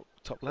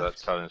 Top So left.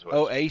 that's telling us what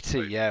Oh, it's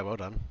 80. like. Yeah, well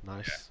done.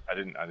 Nice. Yeah,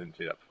 I didn't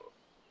see that before.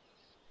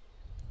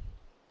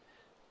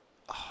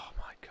 Oh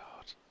my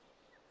god.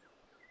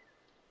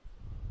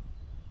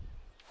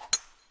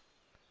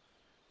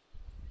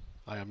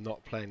 I am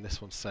not playing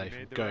this one safe.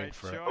 I'm going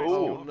for it.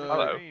 Oh, no.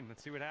 hello.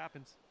 Let's see what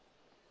happens.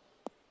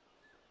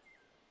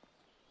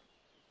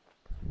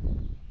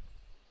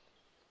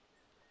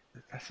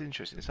 That's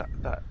interesting. Is that?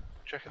 Do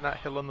you reckon that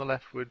hill on the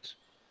left would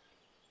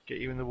get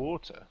you in the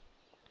water?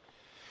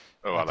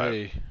 Oh, I hello.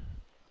 do.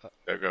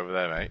 Don't go over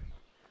there, mate.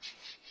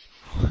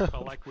 I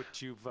like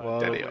what you've Well,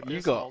 done with you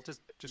this got- hole.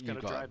 Just You've got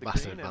to got drive a the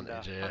massive green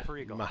advantage and here. hunt for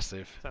eagle.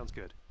 Massive. Sounds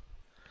good.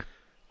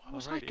 Why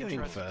was All right, I going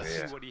interested to first?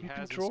 see what he You've been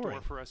has in store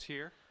drawing. for us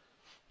here.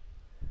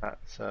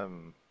 That's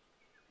an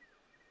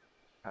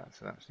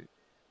absolute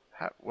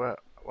Well,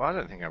 I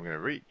don't think I'm going to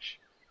reach.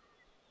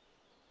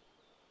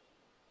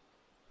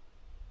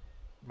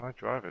 My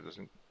driver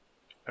doesn't.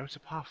 Oh, it's a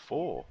par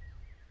 4.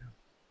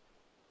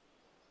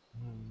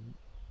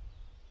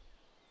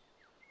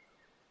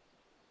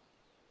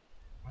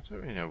 I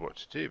don't really know what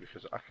to do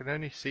because I can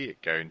only see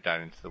it going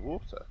down into the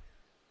water.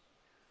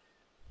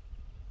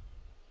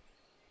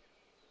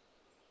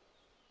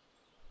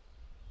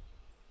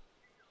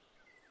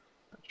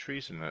 That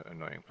tree's an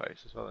annoying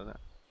place as well, isn't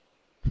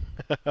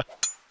it?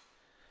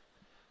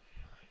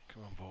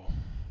 Come on, ball.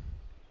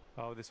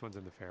 Oh, this one's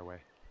in the fairway.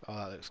 Oh,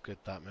 that looks good,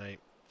 that, mate.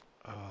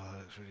 Oh, that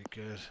looks really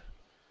good.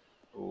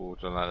 Oh,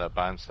 don't like that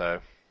bounce though.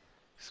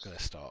 It's going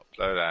to stop.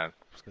 Slow down.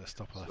 It's going to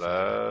stop on the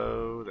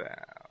Slow down.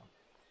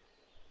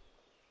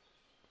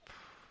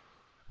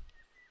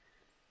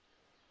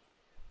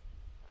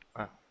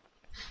 Oh.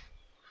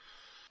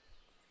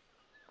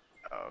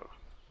 Oh.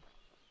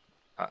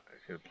 I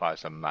can apply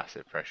some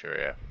massive pressure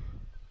here.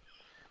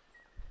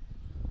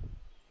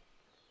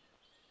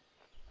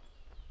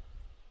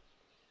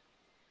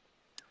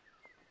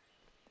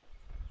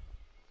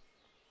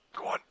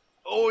 Go on.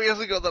 Oh, he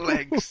hasn't got the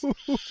legs.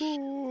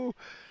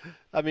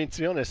 I mean,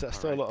 to be honest, that's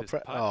still a lot of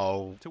pressure.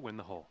 Oh. To win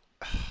the hole.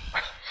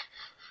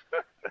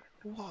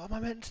 What am I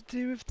meant to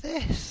do with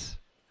this?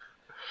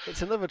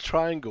 It's another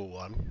triangle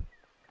one.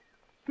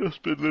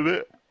 Just bin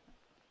it.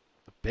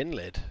 Bin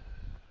lid?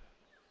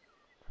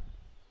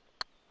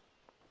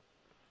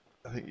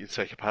 I think you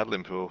take a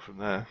paddling pool from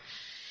there.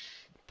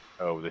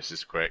 Oh, this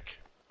is quick.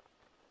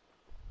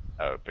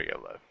 Oh, big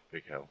hill though.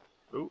 Big hill.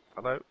 Oh,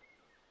 hello.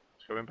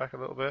 It's coming back a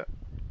little bit.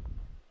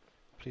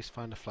 Please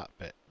find a flat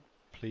bit.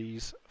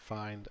 Please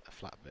find a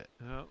flat bit.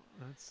 Oh,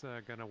 that's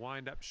gonna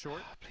wind up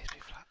short. Oh, please be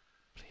flat.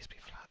 Please be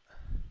flat.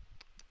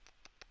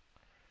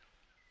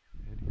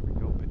 And here we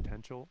go,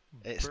 potential.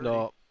 It's birdie.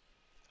 not.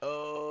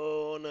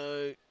 Oh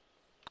no.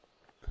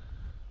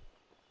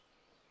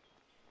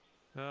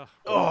 Oh.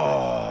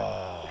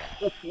 Oh.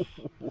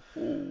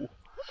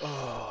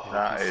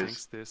 That if he is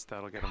sinks this,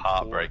 that'll get him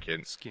heartbreaking.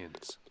 4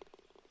 skins.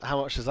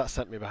 How much has that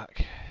sent me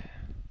back?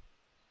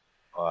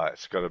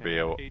 It's got to be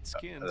a. 8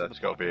 skins. That's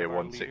got to be a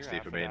 160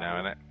 for me now,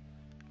 isn't it?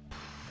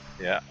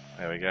 Yeah.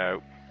 There we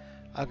go.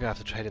 I'm gonna have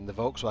to trade in the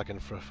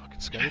Volkswagen for a fucking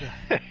Skoda.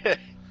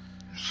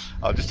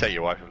 I'll just take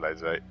your wife and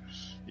loads, mate.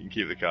 You can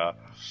keep the car.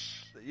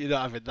 You're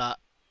not having that.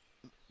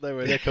 No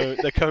way,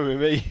 they're coming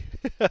with me.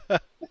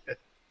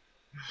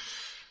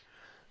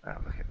 Oh,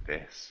 look at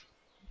this.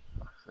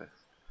 What's this?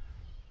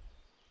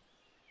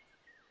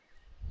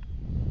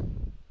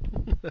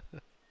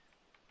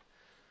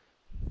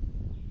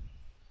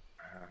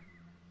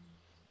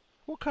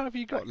 What car have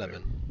you got,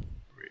 Lemon?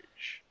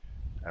 Rich.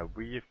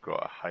 We've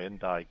got a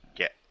Hyundai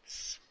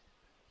Getz.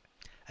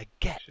 A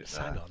Getz?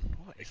 Hang on.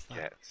 What is that?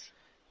 Getz.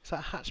 Is that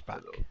a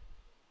hatchback?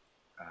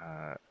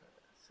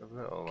 It's a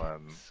little,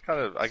 kind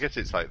of, I guess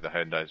it's like the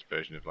Hyundai's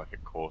version of like a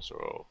Corsa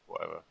or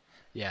whatever.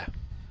 Yeah.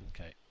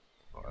 Okay.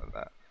 Something like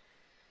that.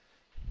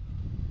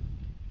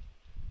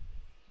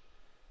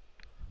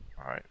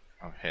 Alright,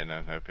 I'm hitting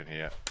and hoping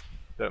here.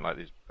 Don't like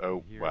these.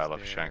 Oh, Here's well, I've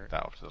their shanked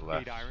that off to the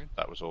left. 8-iron.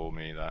 That was all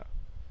me, that.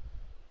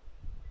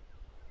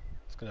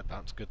 It's gonna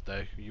bounce good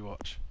though. You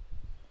watch.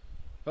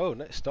 Oh,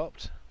 no, it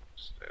stopped.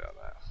 Stay like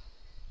that.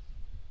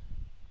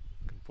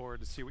 Looking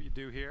forward to see what you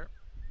do here.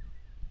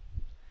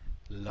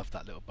 Love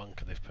that little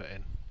bunker they've put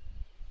in.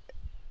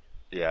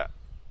 Yeah.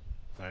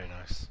 Very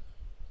nice.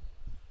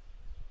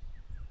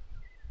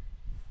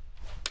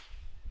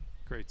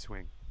 Great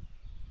swing.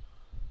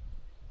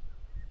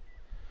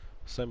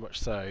 So much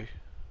so.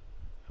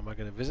 Am I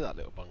going to visit that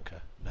little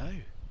bunker? No.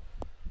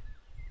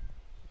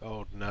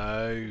 Oh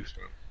no. It's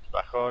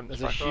back on.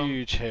 There's a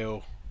huge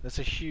hill. There's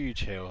a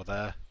huge hill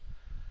there.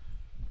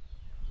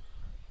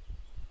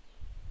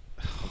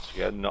 Once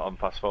again, not on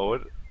pass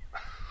forward.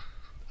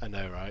 I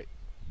know, right?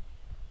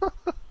 Oh,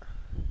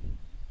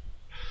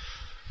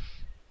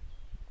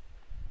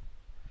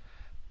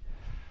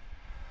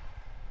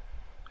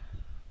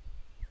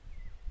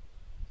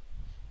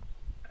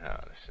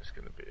 this is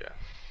going to be a.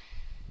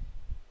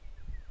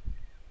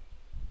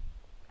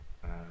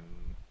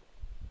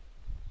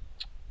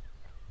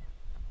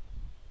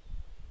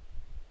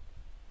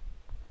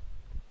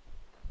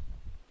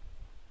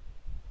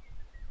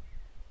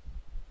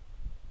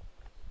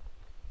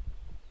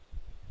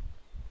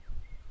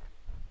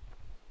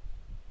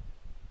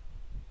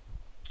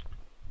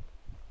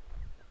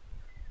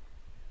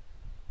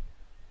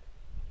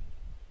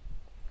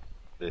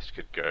 This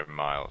could go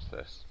miles,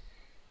 this.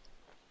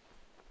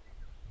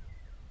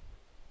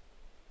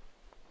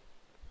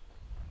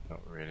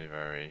 Not really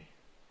very.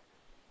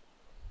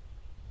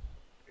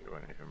 It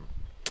won't even.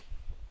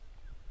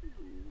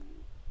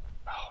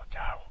 Oh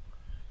no!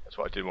 That's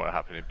what I didn't want to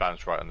happen. It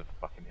bounced right on the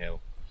fucking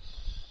hill.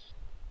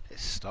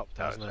 It's stopped,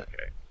 No, hasn't it's it?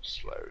 okay.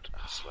 Slowed.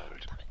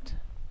 Slowed. Damn it.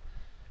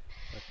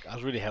 I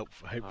was really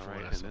hopeful All when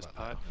right, I and saw this that.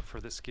 putt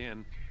for the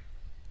skin.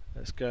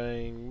 It's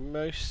going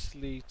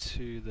mostly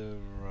to the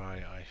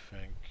right, I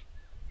think.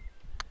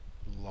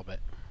 Lob it.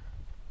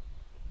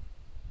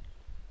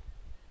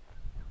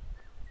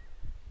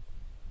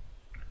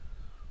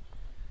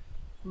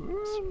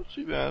 Oh,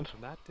 too bad.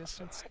 From that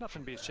distance,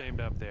 nothing to be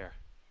ashamed of there.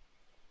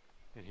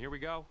 And here we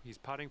go. He's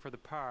putting for the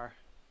par.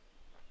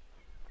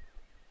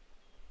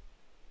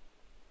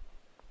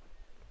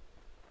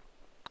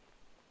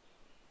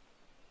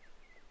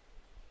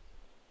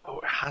 Oh,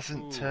 it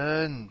hasn't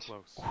turned.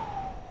 Close. Was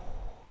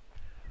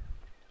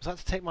that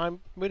to take my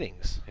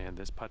winnings? And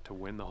this putt to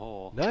win the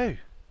hole. No.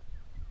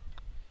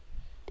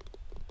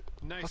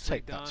 Nicely I'll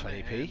take done, that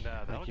 20p.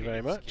 and, Thank you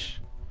very much.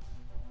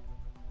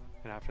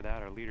 And after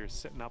that, our leader's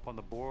sitting up on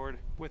the board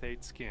with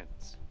 8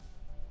 skins.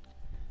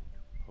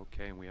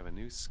 Okay, and we have a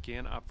new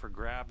skin up for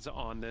grabs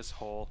on this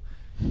hole.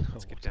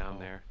 Let's get down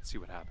there and see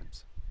what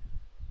happens.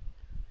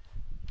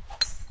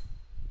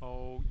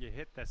 Oh, you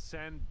hit the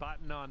send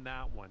button on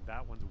that one.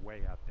 That one's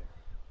way out there.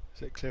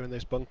 Is it clearing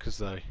those bunkers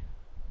though?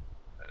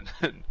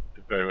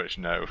 Very much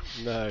no.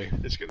 No.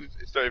 It's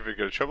not even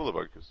going to trouble the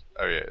bunkers.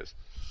 Oh yeah, it is.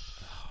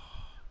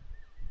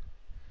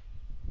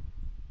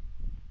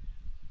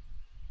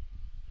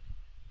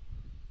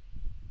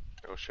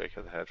 I'll shake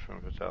of the head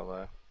from Patel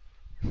there.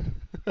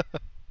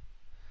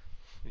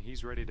 And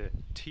he's ready to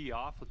tee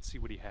off. Let's see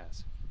what he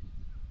has.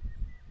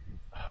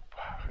 Wow,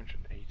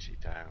 180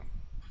 down.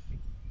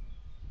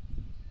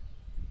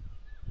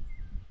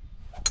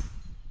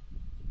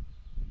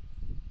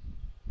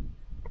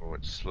 Oh,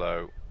 it's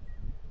slow.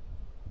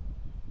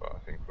 But I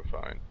think we're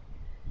fine.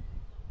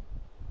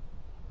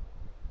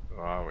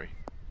 Where are we?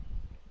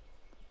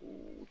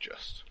 Ooh,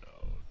 just.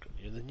 Oh,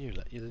 you're the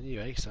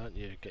new ace, aren't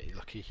you? Get you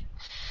lucky.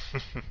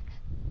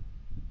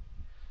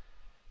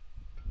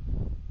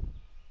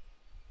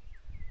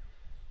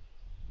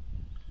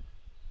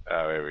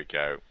 Oh, here we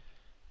go.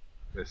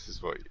 This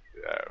is what.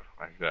 Oh,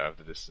 I don't have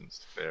the distance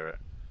to clear it.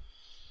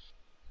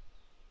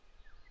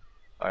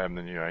 I am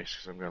the new ace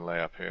because I'm going to lay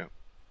up here.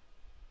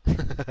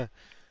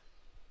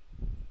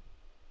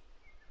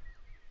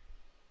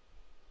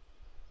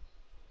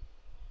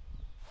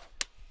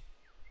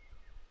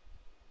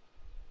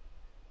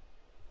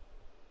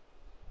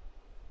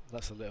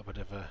 That's a little bit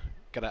of a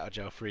get out of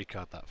jail free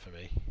card, that for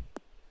me.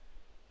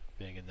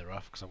 Being in the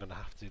rough, because I'm going to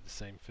have to do the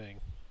same thing.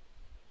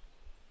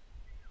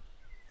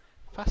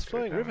 Fast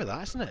flowing river,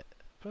 that, isn't it?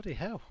 Bloody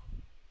hell.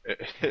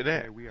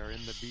 Okay, we are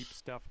in the deep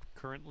stuff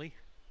currently.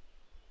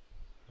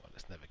 Well,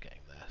 it's never getting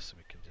there, so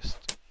we can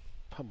just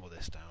pummel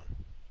this down.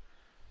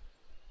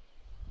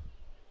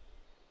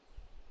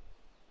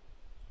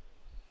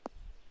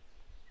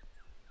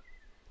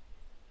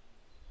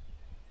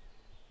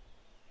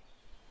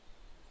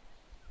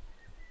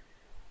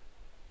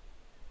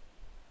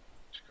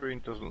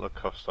 Screen doesn't look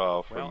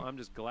hostile from... Well, I'm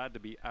just glad to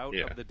be out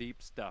of the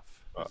deep stuff.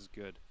 This is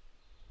good.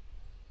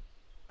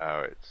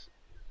 Oh,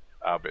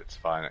 our bit's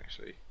fine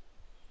actually.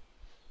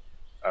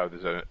 Oh,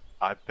 there's a...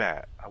 I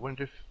bet. I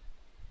wonder if...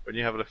 When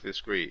you have a look at the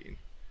screen,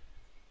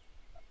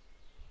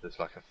 there's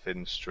like a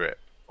thin strip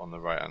on the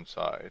right hand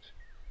side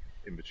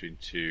in between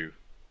two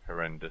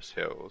horrendous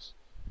hills.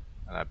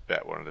 And I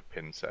bet one of the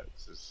pin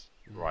sets is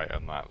right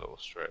on that little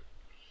strip.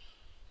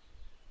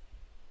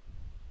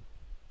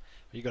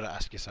 You got to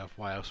ask yourself,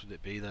 why else would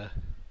it be there?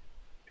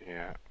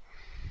 Yeah.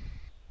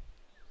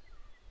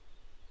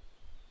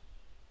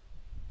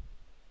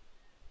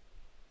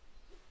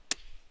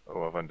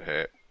 Oh, I've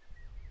underhit.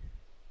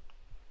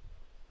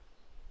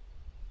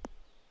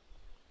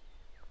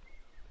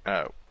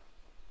 Oh.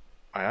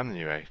 I am the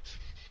new 8.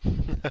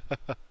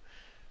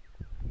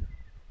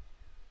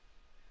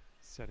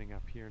 Setting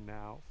up here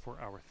now for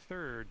our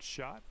third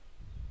shot.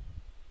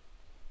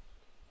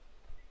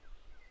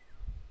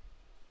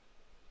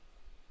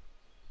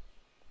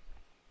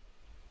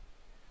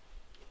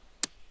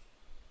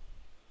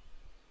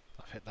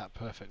 I've hit that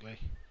perfectly.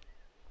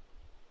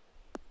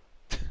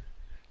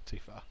 Too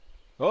far.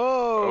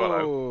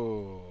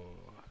 Oh!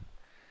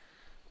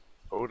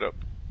 Hold up.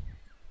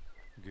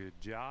 Good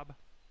job.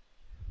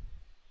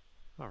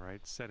 All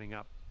right, setting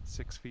up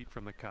 6 feet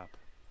from the cup.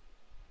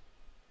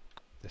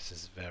 This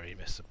is very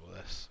missable,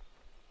 this.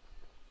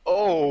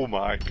 Oh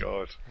my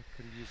god. I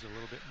could have used a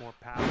little bit more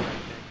power, I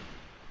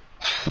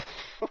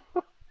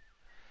think.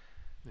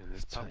 And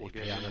this putt will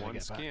get in one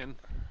skin.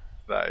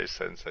 That is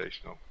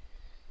sensational.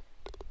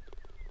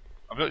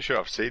 I'm not sure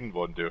I've seen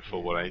one do a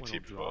full 180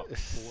 before.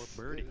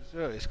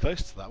 It's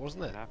close to that,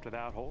 wasn't it? And after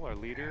that hole, our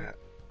leader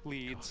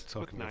leads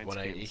with 9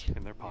 skins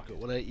in their pocket. Got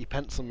 180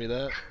 pence on me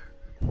there.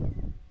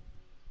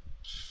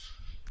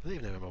 I don't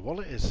even know where my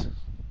wallet is.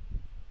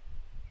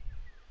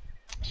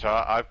 So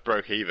I've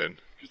broke even,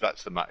 because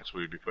that's the max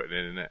we'd be putting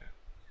in, isn't it?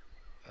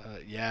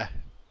 Yeah.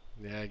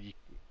 Yeah.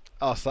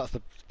 Oh, so that's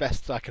the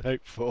best I can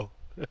hope for.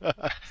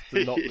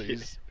 To not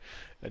lose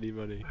any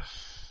money.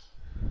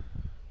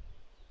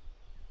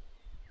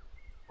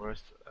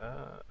 Where's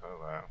oh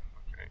wow,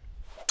 okay.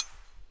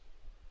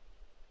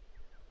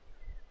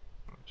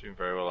 I'm doing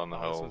very well on the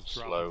whole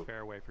slow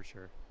fairway for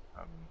sure.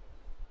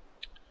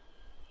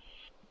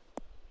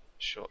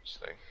 Shots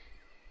thing.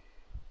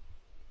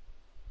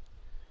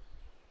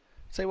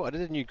 Say what, I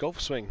did a new golf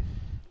swing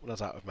when I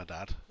was out with my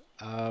dad.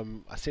 I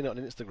seen it on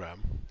Instagram,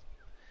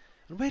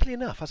 and weirdly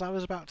enough, as I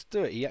was about to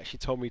do it, he actually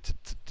told me to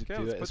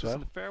do it as well.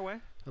 In the fairway.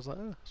 I was like,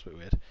 oh, that's a bit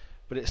weird.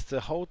 but it's to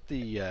hold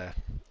the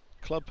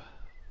club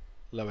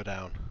lower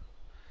down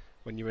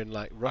when you're in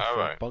like rough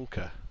or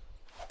bunker.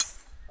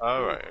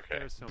 Oh right,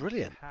 okay.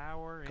 Brilliant.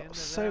 Got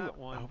so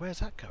oh, where's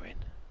that going?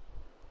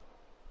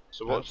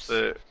 So what's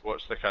the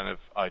kind of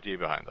idea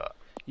behind that?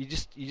 You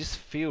just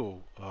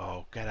feel,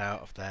 oh, get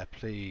out of there,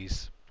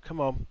 please. Come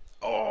on.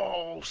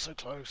 Oh, so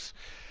close.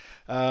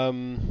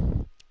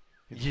 You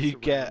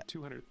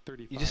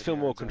just feel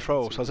more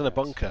control. So I was in a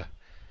bunker.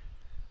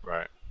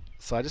 Right.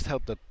 So I just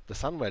held the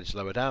sand wedge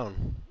lower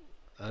down,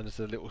 and it's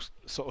a little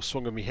sort of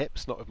swung of my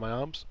hips, not with my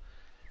arms.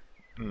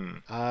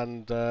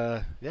 And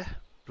yeah,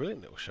 brilliant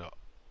little shot.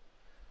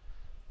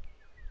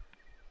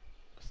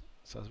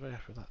 So I was very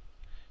happy with that.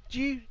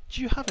 Do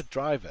you have a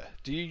driver?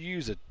 Do you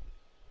use a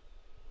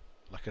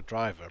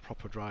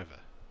proper driver?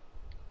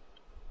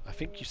 I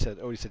think you said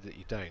that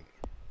you don't.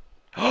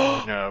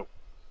 No.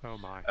 Oh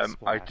my.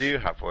 I do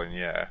have one,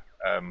 yeah.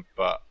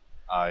 But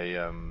I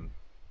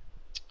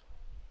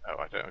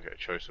I don't get a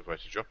choice of where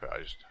to drop it. I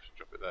just have to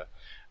drop it there.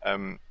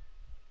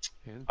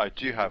 I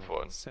do have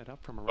one, set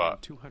up from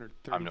but around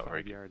I'm not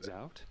very 235 yards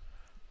out.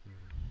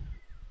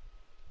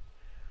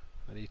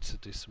 I need to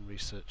do some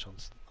research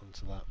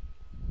onto that.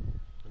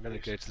 I'm going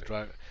to go to the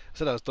drive. I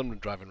said I was done with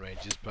driving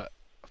ranges, but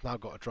I've now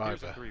got a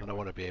driver and I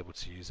want to be able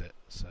to use it.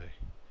 So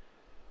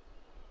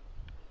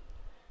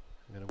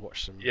I'm going to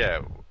watch some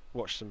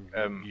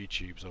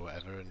YouTubes or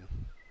whatever and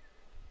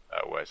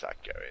where's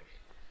that going?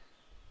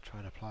 Try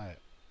and apply it.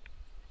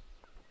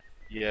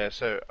 Yeah,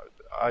 so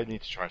I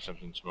need to try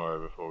something tomorrow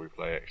before we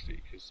play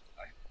actually, because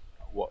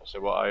what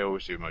I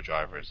always do with my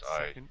driver is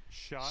I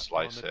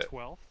slice it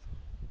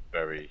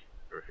very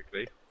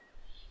horrifically.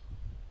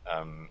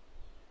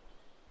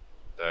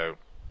 So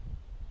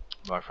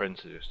my friend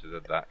suggested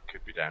that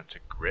could be down to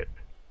grip,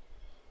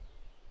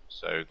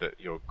 so that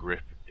your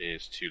grip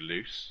is too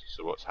loose.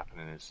 So what's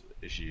happening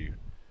is you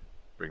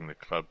bring the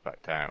club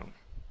back down.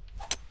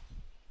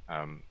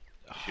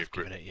 Your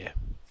grip.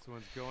 This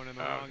one's going in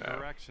the wrong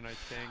direction, I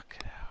think.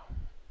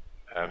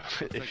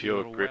 If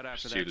your grip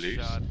is too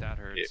loose,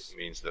 it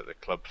means that the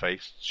club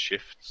face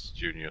shifts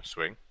during your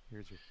swing.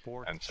 Here's your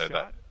fourth and so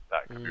shot.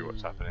 that could be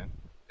what's happening.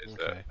 Is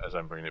that as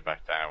I'm bringing it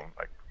back down,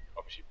 like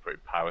obviously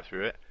putting power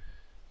through it,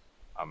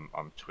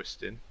 I'm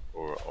twisting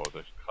or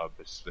the club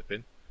is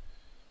slipping.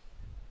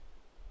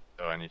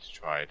 So I need to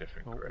try a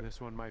different grip.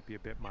 This one might be a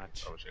bit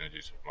much. I was going to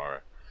do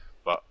tomorrow,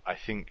 but I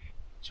think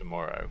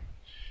tomorrow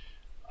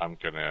I'm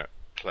going to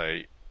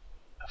play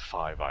a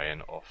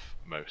 5-iron off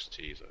most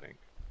tees, I think.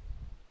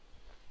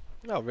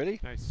 Oh, really?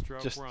 Nice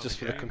stroke. Just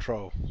for the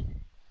control.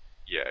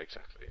 Yeah,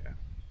 exactly. Yeah,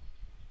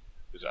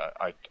 because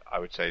I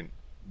would say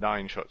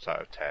 9 shots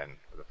out of 10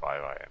 with a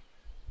 5-iron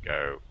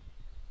go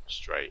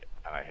straight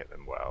and I hit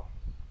them well.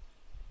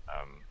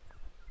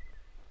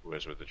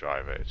 Whereas with the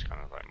driver, it's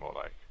kind of like more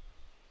like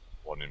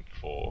 1 in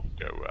 4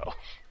 go well.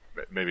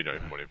 Maybe not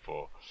even 1 in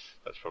 4.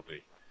 That's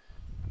probably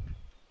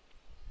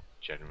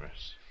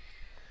generous.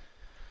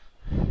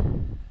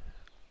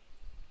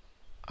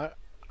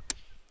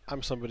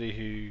 I'm somebody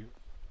who.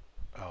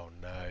 Oh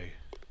no!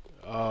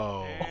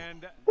 Oh.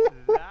 And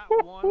that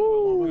one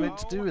will what meant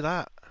to do with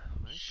that?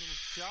 Nice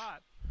little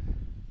shot.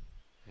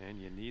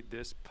 And you need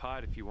this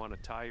putt if you want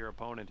to tie your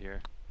opponent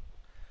here.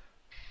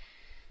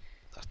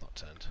 That's not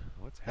turned.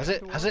 Has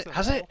it? Yes,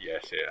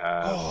 it has.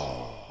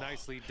 Oh.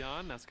 Nicely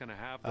done. That's going to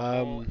have the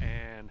hole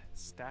and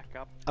stack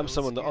up. I'm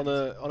someone that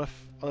on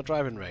a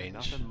driving range.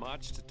 Nothing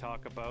much to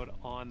talk about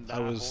on that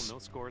hole. No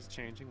scores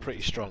changing.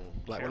 Pretty strong.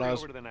 Like when I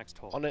was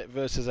on it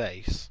versus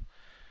ace,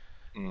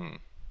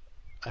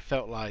 I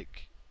felt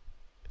like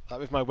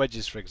with my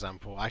wedges, for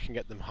example, I can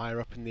get them higher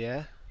up in the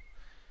air,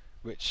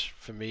 which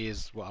for me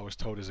is what I was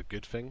told is a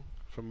good thing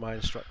from my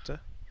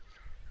instructor.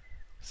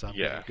 So I'm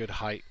getting good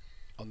height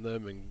on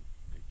them and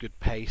good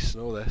pace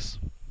and all this.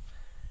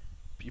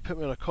 But you put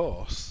me on a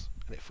course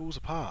and it falls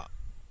apart,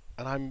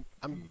 and I'm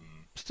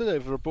stood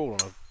over a ball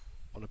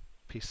on a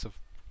piece of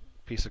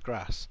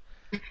grass.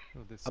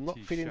 I'm not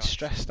feeling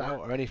stressed out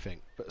or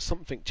anything, but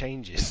something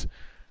changes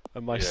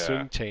and my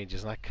swing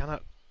changes and I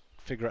cannot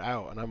figure it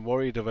out, and I'm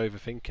worried of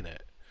overthinking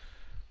it,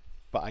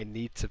 but I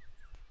need to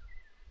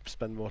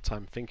spend more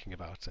time thinking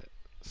about it.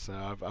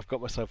 So I've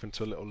got myself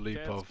into a little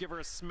loop of give her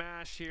a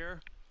smash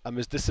here. I'm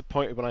as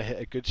disappointed when I hit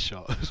a good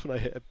shot as when I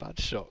hit a bad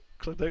shot,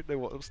 because I don't know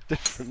what was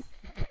different.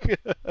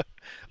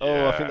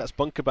 I think that's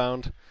bunker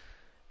bound.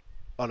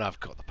 Oh no,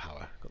 I've got the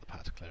power. Got the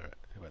power to clear it.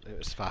 It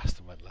was fast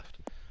and went left.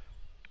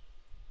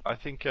 I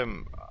think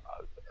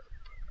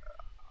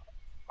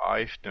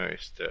I've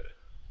noticed that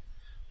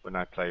when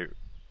I play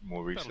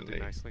more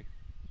recently,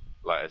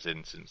 like as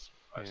in since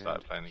I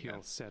started playing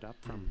again, set up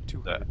from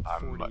that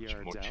I'm much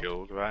more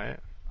chilled about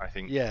it. I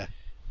think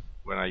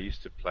when I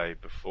used to play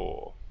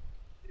before,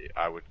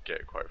 I would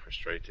get quite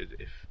frustrated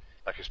if,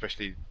 like,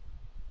 especially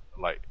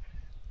like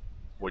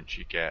once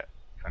you get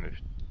kind of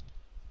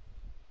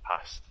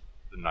past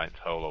the 9th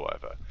hole or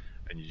whatever,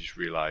 and you just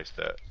realise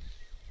that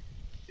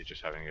you're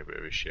just having a bit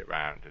of a shit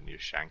round and you're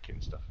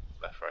shanking stuff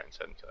left, right, and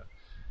centre.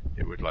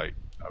 It would I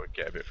would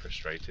get a bit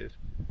frustrated.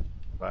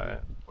 about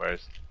it.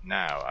 Whereas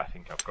now, I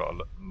think I've got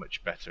a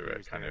much better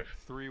at kind of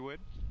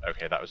 3-wood.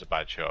 Okay, that was a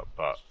bad shot,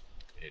 but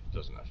it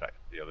doesn't affect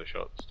the other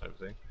shots, type of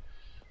thing.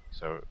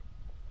 So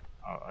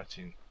I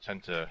tend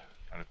to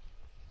kind of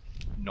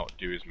not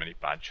do as many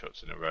bad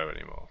shots in a row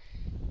anymore.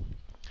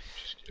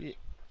 Which is good. Yeah,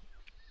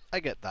 I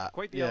get that.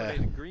 Quite the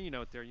elevated green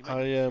out there. You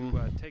might need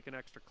to take an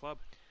extra club.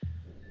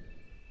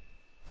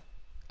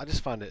 I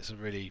just find it's a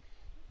really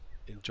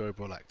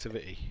enjoyable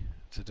activity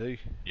to do.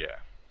 Yeah.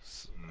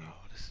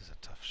 Oh, this is a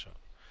tough shot.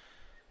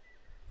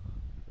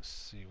 Let's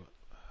see what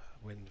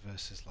wind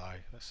versus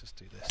lie. Let's just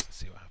do this and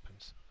see what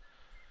happens.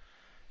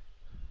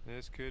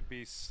 This could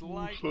be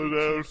slightly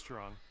too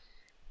strong.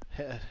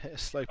 Hit a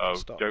slope and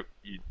stop.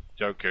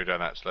 Don't go down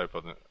that slope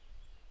on it.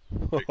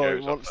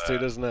 It wants to,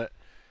 doesn't it?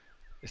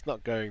 It's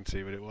not going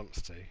to, but it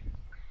wants to.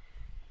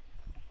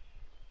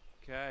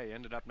 Okay,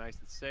 ended up nice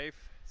and safe.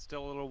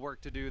 Still a little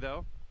work to do,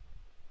 though.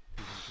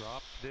 You can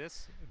drop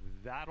this.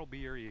 That'll be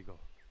your eagle.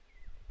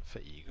 For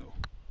eagle.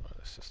 Right,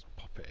 let's just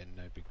pop it in,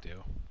 no big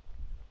deal.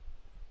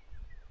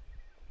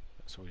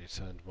 That's already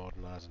turned more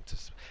than I was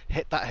anticipating.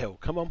 Hit that hill.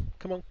 Come on,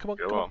 come on, come on,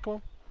 come on, come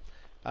on.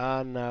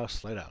 And now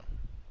slow down.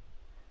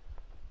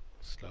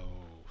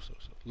 Slow.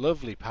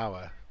 Lovely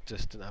power,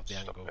 just didn't have the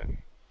angle. A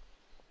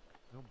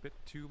little bit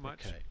too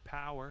much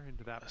power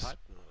into that putt.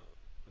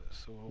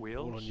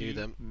 Will he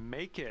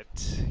make it?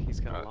 He's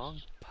got a long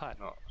putt.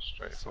 Not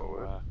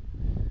straightforward. So,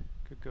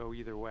 could go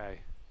either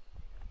way.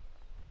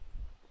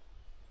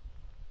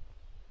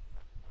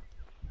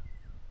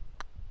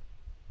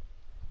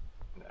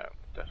 No,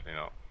 definitely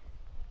not.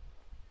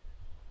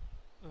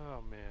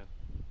 Oh man.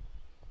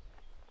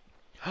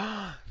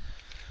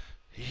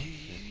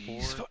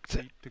 He's fucked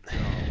it. To go.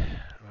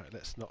 Right,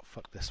 let's not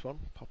fuck this one.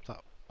 Pop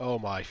that. Oh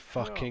my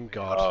fucking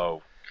god.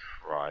 Oh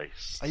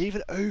Christ. I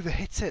even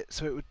overhit it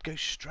so it would go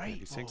straight. If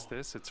he sinks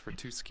this, it's for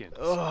 2 skins.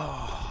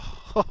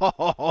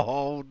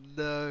 Oh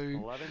no.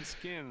 11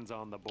 skins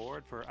on the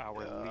board for our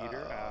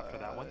leader after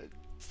that one.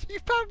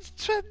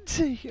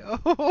 £2.20.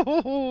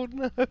 Oh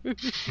no.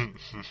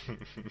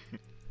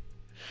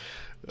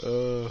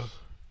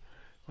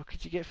 What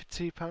could you get for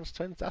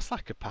 £2.20? That's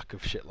like a pack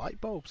of shit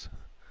light bulbs.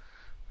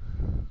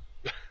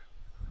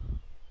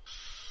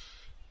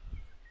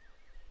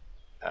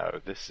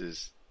 No, this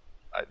is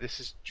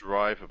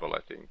drivable. I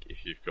think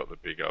if you've got the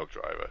big old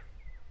driver.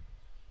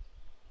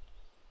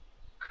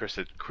 Chris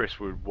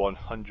would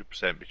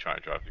 100% be trying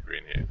to drive the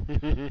green here.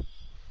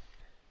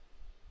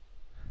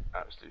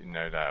 Absolutely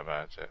no doubt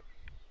about it.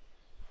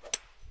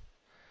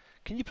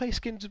 Can you play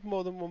skins with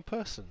more than one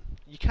person?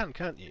 You can,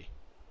 can't you?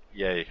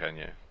 Yeah, you can.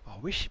 Yeah. Oh,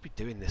 we should be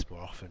doing this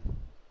more often.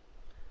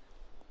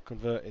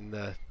 Converting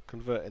the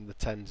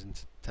 10s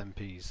into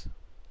 10p's. It'd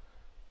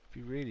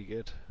be really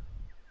good.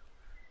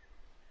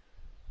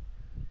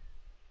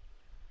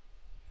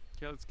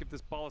 Okay, let's give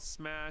this ball a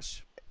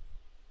smash.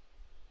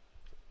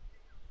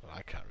 Well,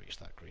 I can't reach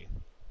that green.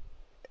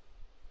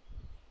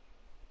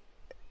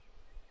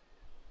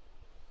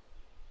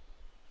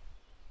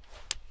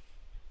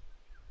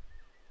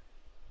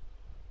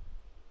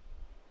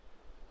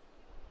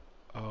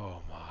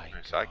 Oh my god.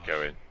 Where's that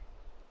going?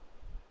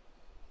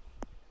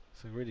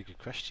 It's a really good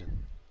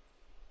question.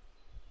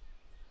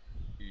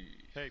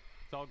 Hey,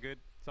 it's all good.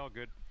 It's all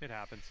good. It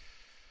happens.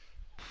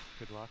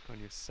 Good luck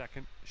on your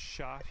second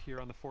shot here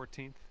on the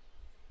 14th.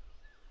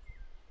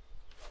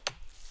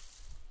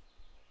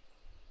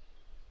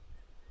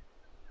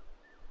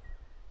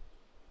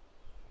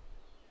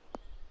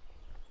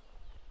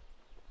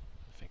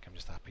 I think I'm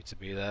just happy to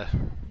be there.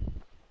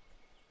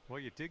 Well,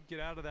 you did get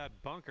out of that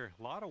bunker.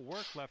 A lot of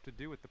work left to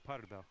do with the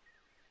putter, though.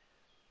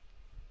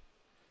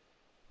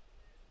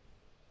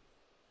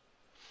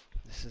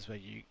 This is where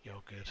you're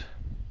good.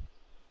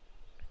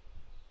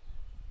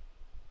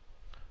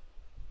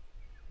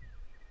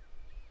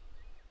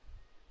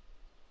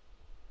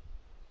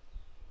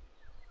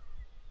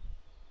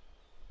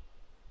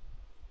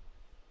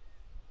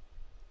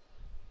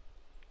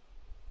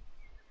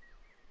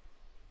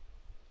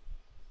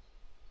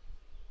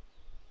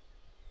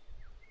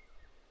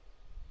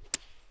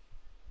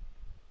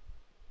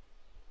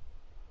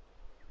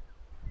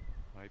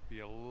 Might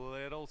be a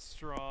little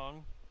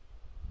strong.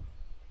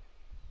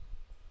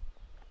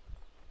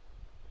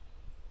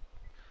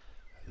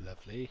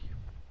 Lovely.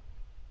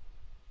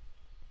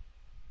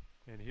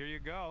 And here you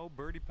go,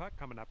 birdie putt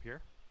coming up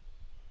here.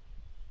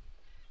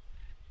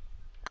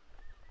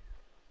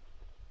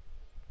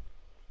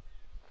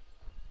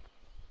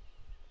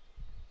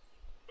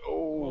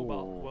 Oh,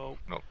 well,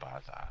 not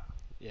bad that.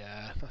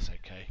 Yeah, that's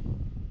okay.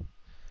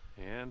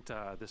 And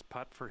this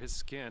putt for his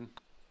skin.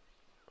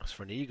 That's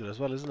for an eagle as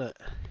well, isn't it?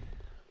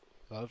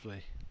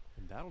 Lovely.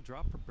 And that'll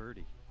drop for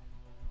birdie.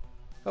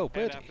 Oh,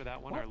 birdie. And after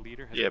that one, our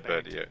leader has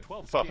birdie, yeah.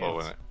 12 Par skins. 4,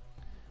 wasn't it?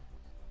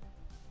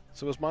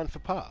 So was mine for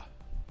par?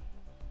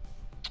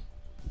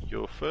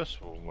 Your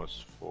first one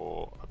was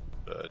for a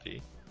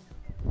birdie.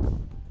 I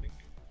think.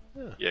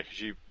 Yeah, because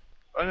you...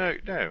 Oh,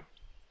 no.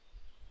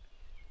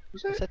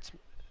 Was it?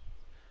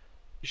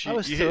 I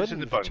was you still hit it in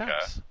the bunker.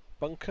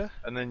 Bunker?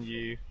 And then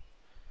you...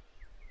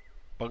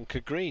 Bunker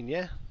green,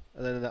 yeah.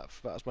 and then that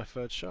was my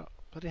third shot.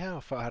 Bloody hell! I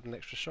thought I had an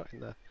extra shot in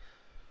there.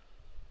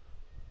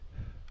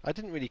 I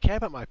didn't really care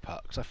about my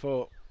putt because I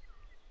thought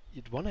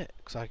you'd won it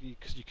because you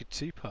could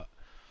two putt.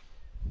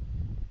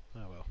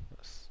 Oh well,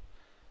 that's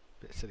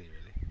a bit silly,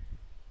 really.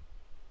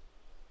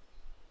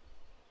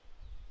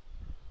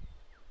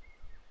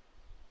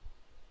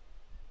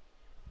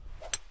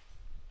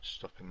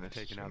 Stopping this.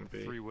 Taking out the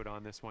 3-wood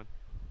on this one.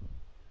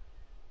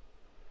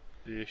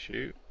 The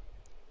issue.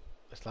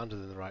 It's landed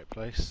in the right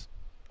place.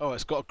 Oh,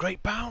 it's got a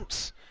great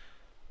bounce.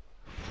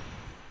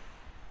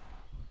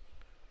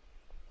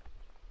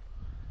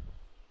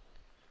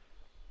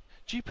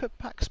 Do you put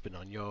backspin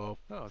on your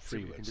let's see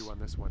 3 what we woods? can do on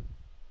this one.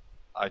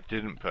 I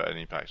didn't put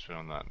any backspin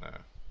on that, no.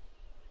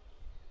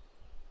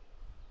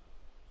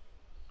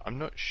 I'm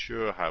not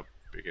sure how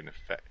big an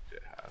effect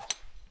it has.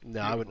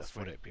 No, I wouldn't have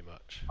thought it'd be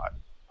much.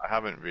 I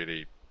haven't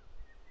really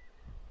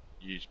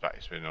used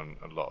backspin on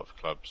a lot of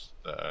clubs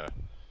that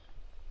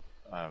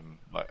are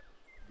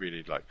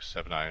like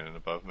 7-iron and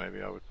above.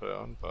 Maybe I would put it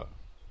on, but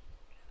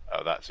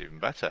oh, that's even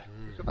better.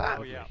 Look at that.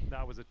 Oh yeah,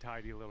 that was a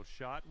tidy little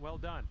shot. Well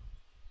done.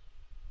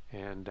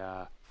 And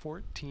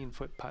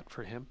 14-foot putt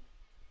for him.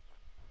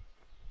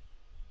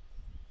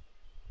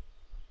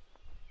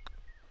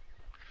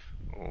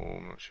 Oh,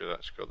 I'm not sure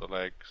that's got the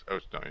legs. Oh,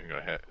 it's not even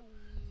going to hit.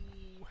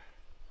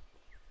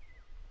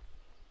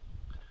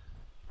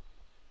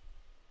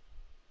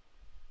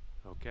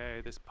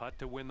 Okay, this putt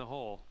to win the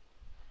hole.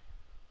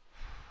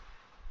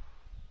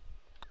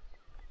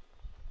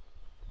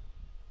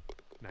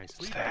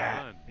 Nicely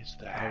done. It's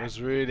there. I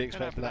was really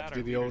expecting that to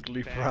do the old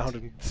loop around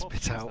and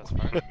spit out.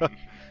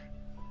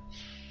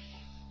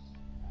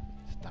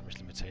 It's damage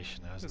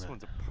limitation now, isn't it? This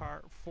one's a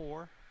par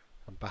 4.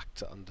 I'm back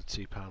to under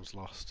 £2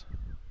 lost.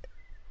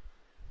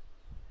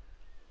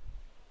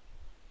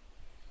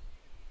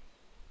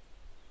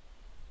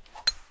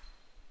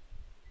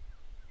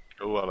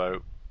 Oh, hello.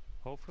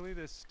 Hopefully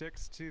this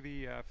sticks to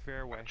the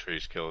fairway. That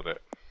tree's killed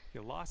it.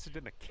 You lost it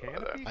in the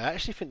canopy? I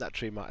actually think that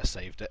tree might have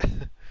saved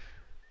it.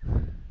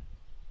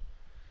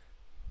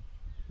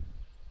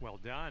 Well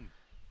done.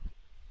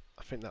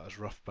 I think that was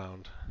rough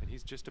bound. And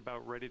he's just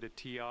about ready to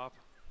tee off.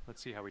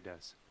 Let's see how he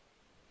does.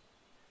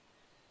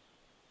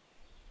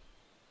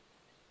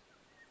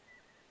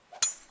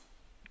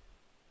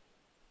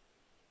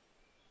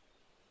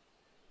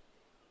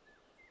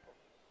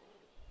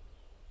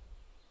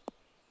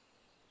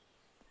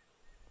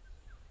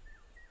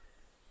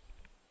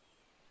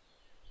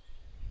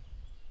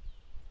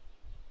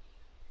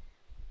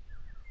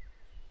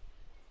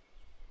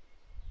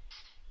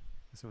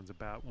 This one's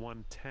about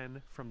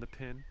 110 from the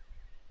pin.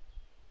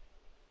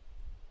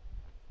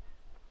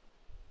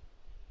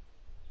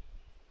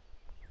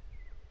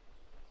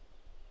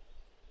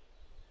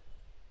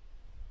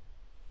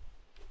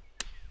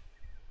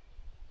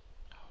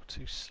 Oh,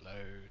 too slow,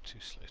 too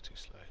slow, too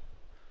slow.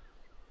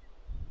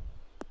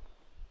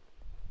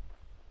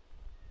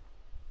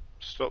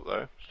 Stop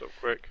though. Stop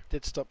quick.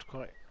 Did stop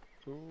quite.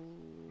 Ooh,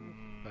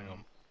 hang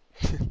on.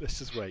 Let's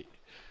just wait.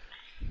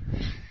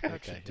 That Okay,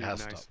 should it do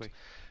has nicely. stopped.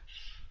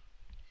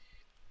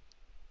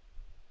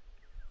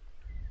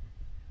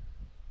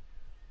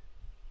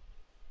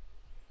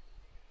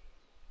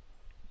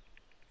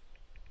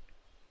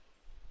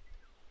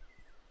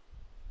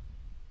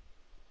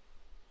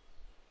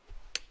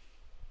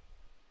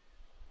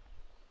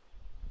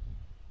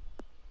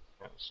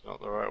 That's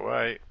not the right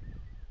way.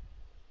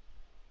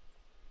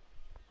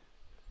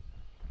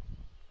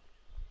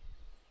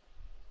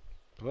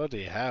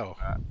 Bloody hell.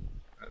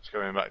 That's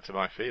going back to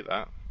my feet,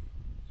 that.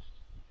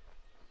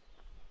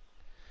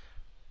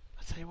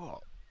 I tell you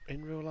what,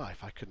 in real life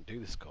I couldn't do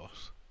this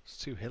course. It's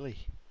too hilly.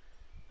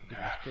 I'd be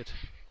knackered.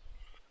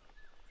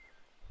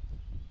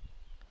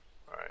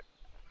 Right.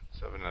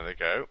 Let's have another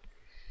go.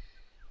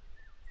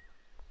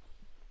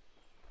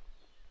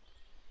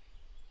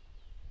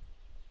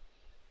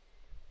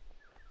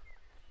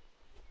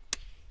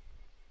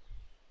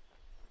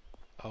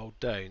 Oh,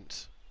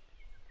 don't.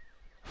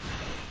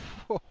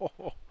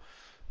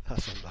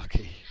 That's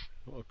unlucky.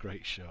 What a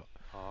great shot.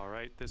 All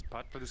right, this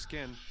putt for the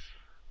skin.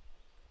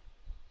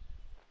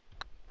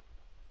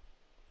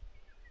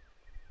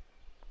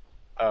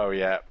 Oh,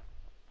 yeah.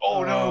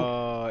 Oh, no!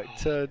 Oh, it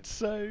turned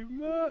so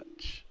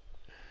much.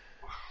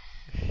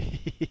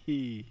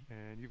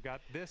 And you've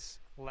got this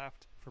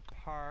left for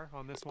par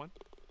on this one.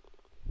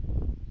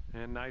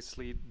 And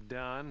nicely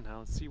done. Now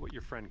let's see what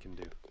your friend can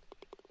do.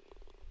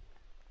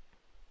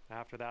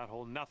 After that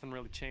hole, nothing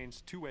really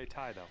changed. Two-way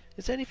tie, though.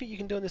 Is there anything you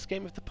can do in this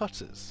game with the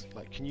putters?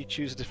 Like, can you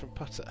choose a different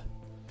putter?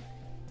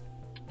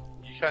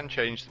 You can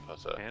change the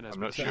putter. And as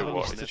I'm not we sure said,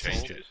 what in the this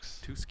change hole, is.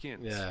 2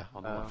 skins. Yeah,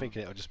 On the I'm line.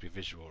 thinking it'll just be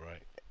visual,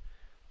 right?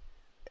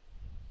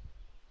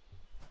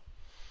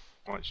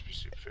 Might just be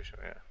superficial,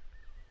 yeah.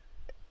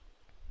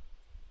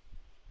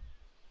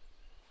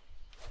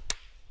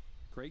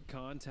 Great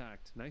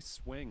contact. Nice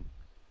swing.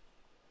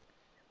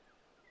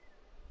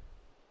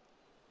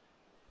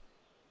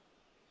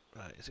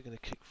 Right, is it going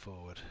to kick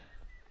forward? There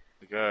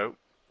we go.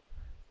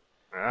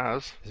 It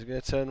has. Is it going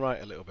to turn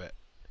right a little bit?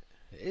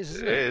 It is,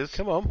 isn't It it? is.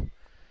 Come on.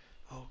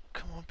 Oh,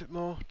 come on, a bit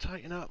more.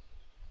 Tighten up.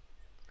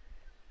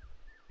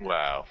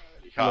 Wow,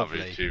 you can't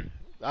Lovely. be too.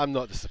 I'm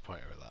not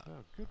disappointed with that.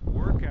 Oh, good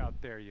work out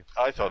there. You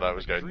I thought that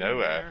was the going green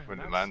nowhere there, when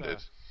it that's,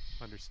 landed.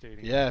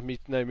 Understating. Yeah, me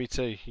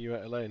too. You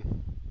went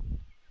alone.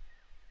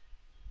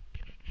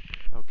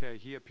 Okay,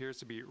 he appears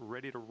to be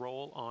ready to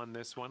roll on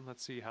this one.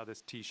 Let's see how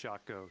this tee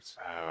shot goes.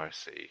 Oh, I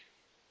see.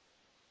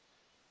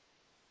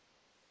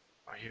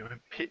 Are you a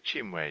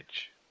pitching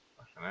wedge?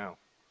 Fucking hell.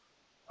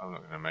 I'm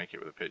not going to make it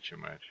with a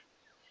pitching wedge.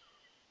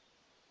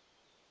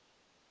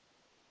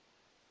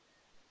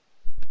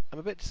 I'm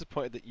a bit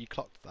disappointed that you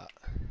clocked that.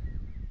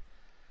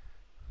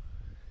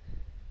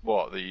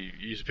 What? That you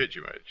use a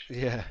pitching wedge?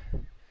 Yeah.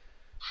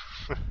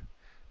 I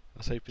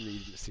was hoping that you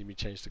didn't see me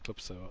change the club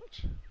so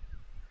much.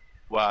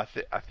 Well,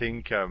 I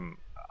think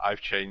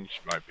I've changed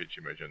my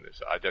pitching wedge on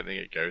this. I don't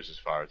think it goes as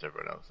far as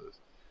everyone else's.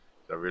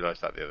 So I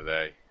realised that the other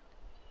day.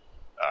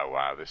 Oh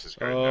wow, this is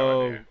going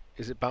nowhere.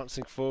 Is it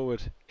bouncing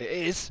forward? It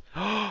is.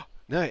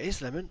 No, it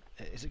is, Lemon.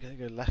 Is it going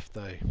to go left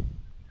though?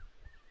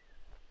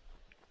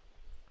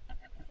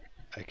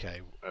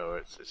 Okay. Oh,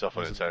 it's off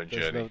on its own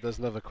journey. There's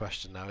another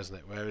question now, isn't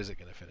it? Where is it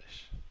going to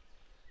finish?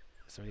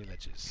 Is there any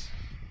ledges?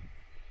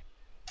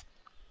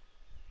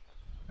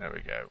 There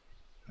we go.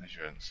 There's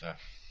your answer.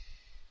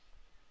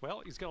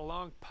 Well, he's got a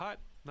long putt.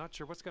 Not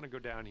sure what's going to go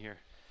down here.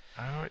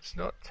 Oh, it's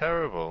not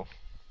terrible.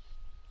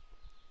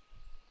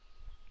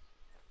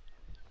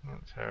 Not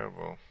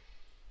terrible.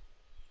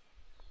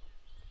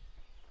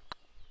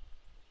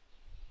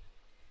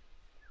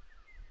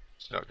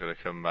 It's not going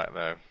to come back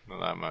though. Not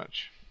that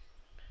much.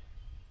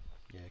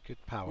 Yeah, good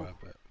power,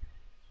 but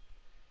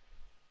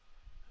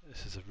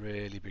this is a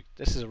really big.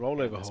 This is a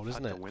rollover hole,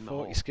 isn't it?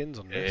 40 skins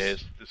on this. It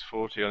is. There's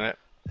 40 on it.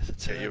 There's a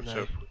turn. Get you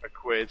up to a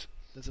quid.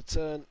 There's a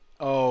turn.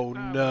 Oh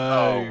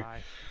no!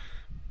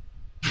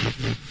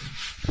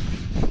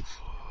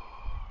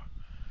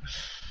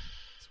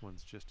 This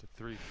one's just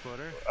a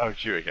 3-footer. Oh,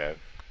 shoot again.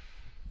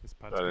 This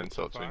putt's That good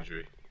insult so to far.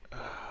 injury.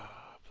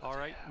 All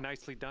right,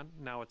 nicely done.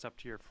 Now it's up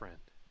to your friend.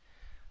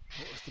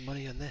 What was the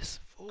money on this?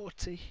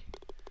 40.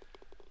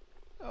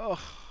 Oh,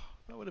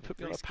 that would have put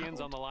me on 3 a skins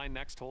pound. on the line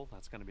next hole.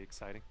 That's going to be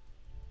exciting.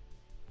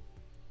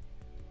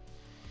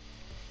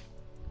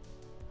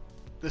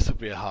 This would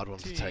be a hard one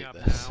to Teeing take. up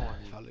This. now on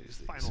If I the lose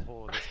these. final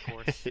hole of this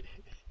course.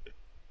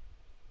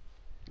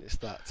 It's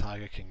that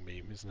Tiger King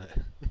meme, isn't it?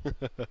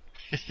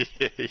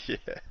 Yeah.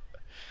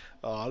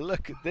 Oh,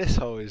 look at this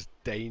hole. Is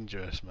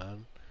dangerous,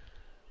 man.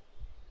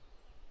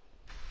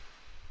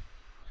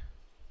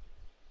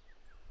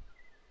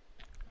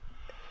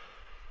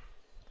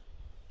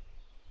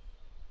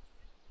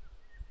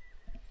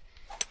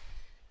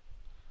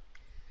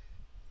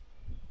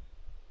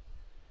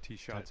 Tee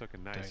shot's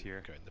looking nice Don't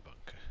here. go in the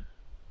bunker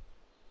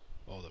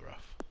or the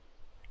rough.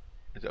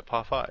 Is it a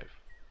par 5?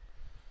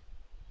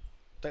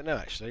 Don't know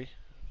actually.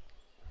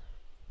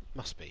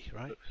 Must be,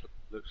 right?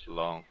 Looks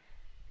long.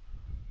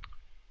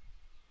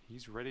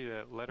 He's ready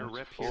to let her That's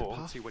rip four. here. Par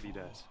Let's see what he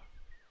 4. does.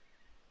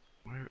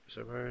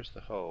 Where is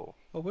the hole?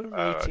 Oh, we're on the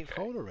Oh, 18th okay.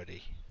 hole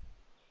already.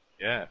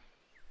 Yeah.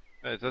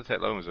 No, it doesn't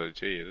take long as a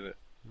tee, does it?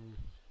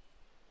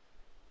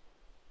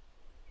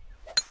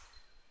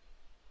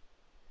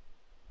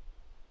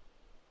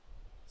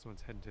 This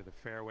one's heading to the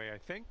fairway, I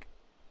think.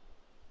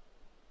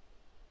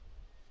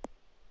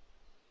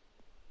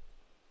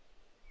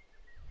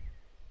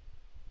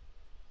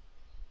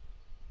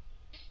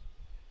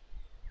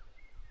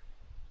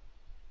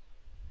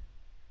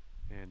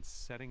 And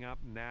setting up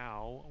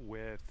now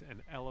with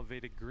an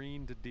elevated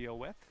green to deal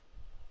with.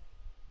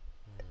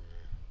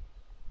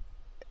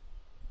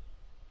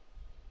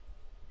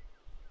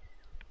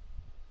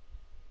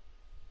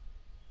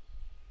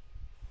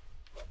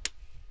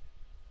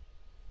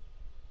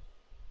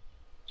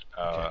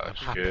 Oh, Okay,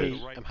 that's I'm good.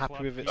 happy. I'm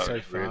happy with it That so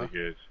was far. really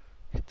good.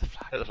 Hit the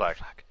flag. Hit the flag.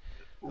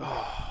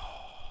 Oh.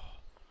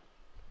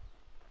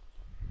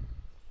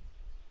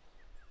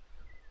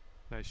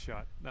 Nice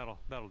shot. That'll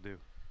do.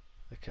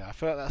 Okay, I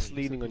feel like that's He's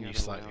leaning on looking you at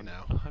slightly around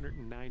now.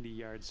 190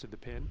 yards to the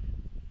pin.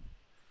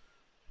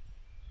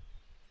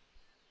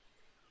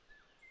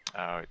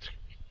 Oh, it's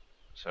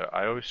so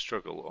I always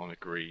struggle on a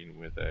green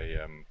with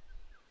a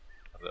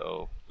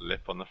little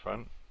lip on the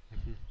front.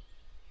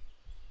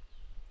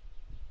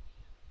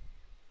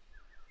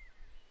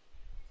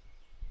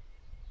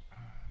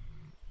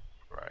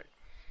 Right.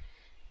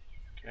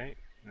 Okay,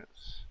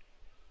 let's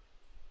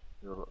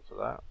build up to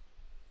that.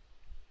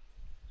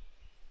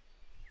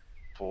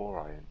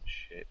 4-iron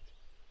shit.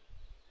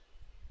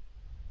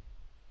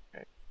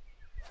 Okay,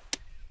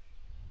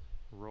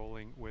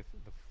 Rolling with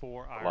the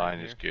 4 the iron line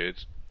here. is good.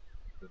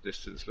 The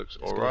distance looks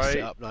It's going to set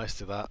alright. up nice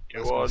to that.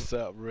 Go It's going on. to set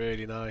up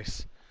really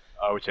nice.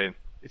 Oh, it's in.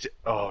 It's in.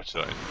 Oh, it's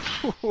not in.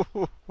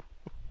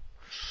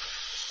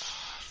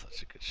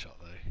 Such a good shot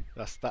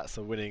though. That's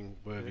a winning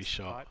worthy This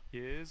shot. putt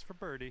is for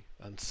birdie.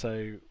 And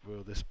so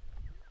will this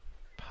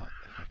putt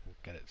if I can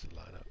get it to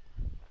line up.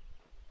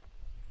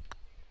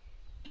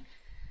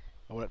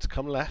 I want it to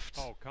come left.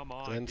 Oh, come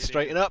on. Then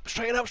straighten up,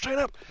 straighten up,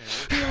 straighten up.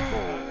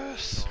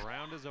 Yes. The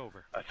round is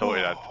over. I thought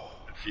it had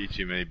a few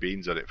too many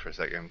beans on it for a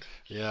second.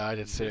 Yeah, I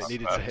did see it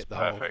needed to hit the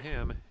hole. For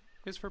him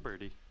is for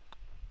birdie.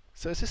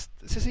 So is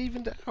this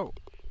evened out?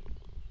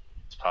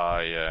 It's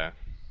high, yeah.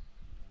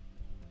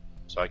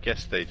 So I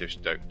guess they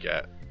just don't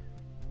get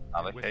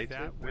allocated,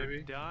 that,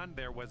 maybe? Done.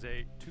 There was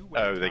a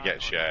two-way Oh, they tie get on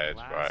shared,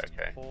 the right, last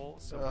okay. hole,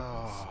 so we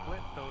can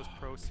split those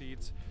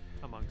proceeds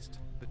amongst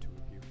the two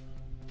of you.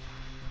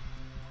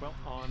 Well,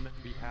 on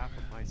behalf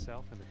of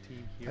myself and the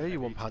team here, I owe you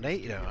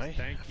 £1.80, don't I?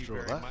 Thank you After all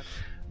very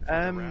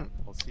that. much.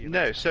 We'll see you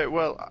No, next so time.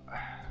 well,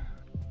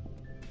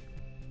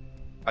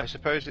 I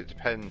suppose it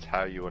depends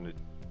how you want to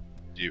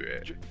do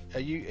it.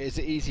 Is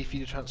it easy for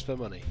you to transfer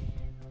money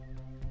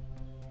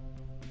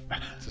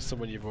to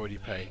someone you've already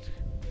paid?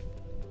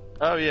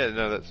 Oh yeah,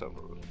 no, that's not.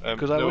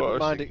 Because no,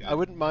 I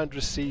wouldn't mind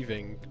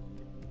receiving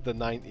the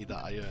 90 that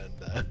I earned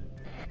there.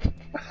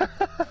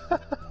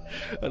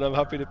 And I'm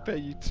happy to pay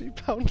you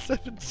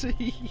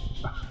 £2.70.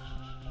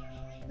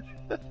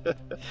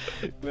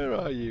 Where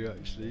are you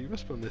actually? You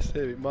must be on this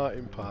here.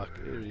 Martin Park.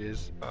 Here he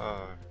is.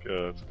 Oh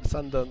god.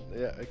 Sandon.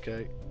 Yeah.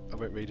 Okay. I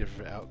won't read it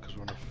out because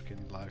we're on a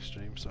fucking live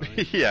stream.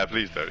 Sorry. Yeah,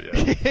 please don't.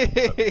 Yeah.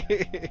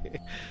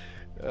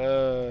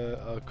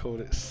 I'll call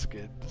it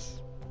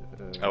Skids.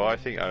 Oh, I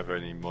think I've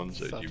only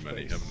monzoed you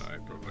money, haven't I?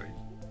 Probably.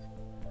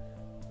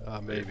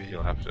 Maybe.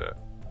 You'll have to.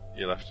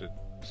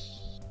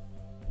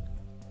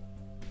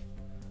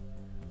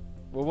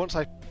 Well, once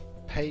I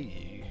pay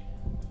you,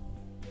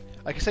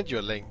 I can send you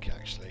a link.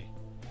 Actually,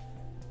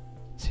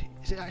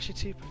 is it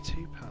actually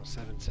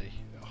 £2.70?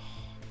 Oh.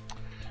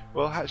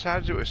 Well, how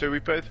does it work? So we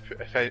both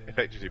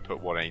effectively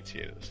put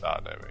 180 in at the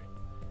start, don't we?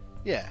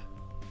 Yeah,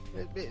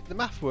 the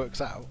math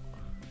works out.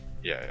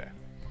 Yeah.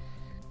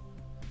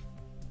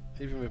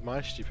 Even with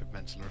my stupid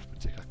mental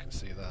arithmetic, I can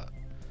see that.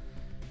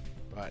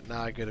 Right,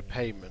 now I go to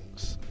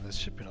payments, and there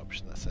should be an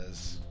option that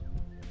says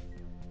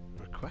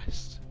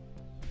request.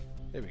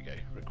 Here we go,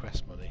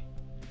 request money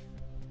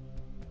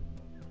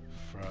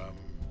from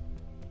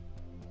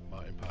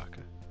Martin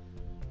Parker.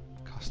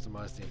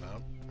 Customise the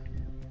amount.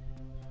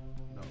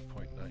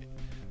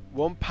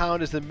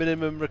 £1 is the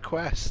minimum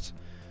request.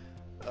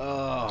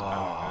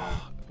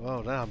 Oh,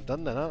 well, now I'm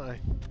done then, aren't I?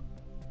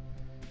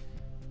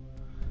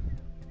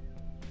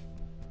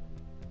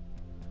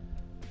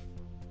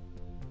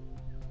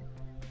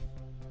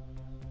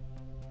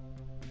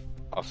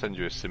 I'll send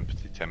you a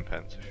sympathy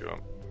 10p if you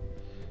want.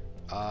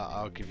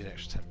 I'll give you an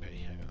extra 10p.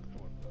 Hang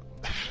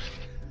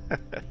on.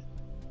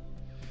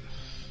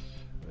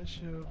 Where's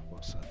your...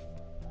 What's that?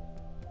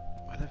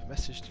 I never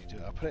messaged you,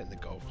 did I? I'll put it in the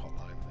golf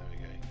hotline. There we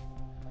go.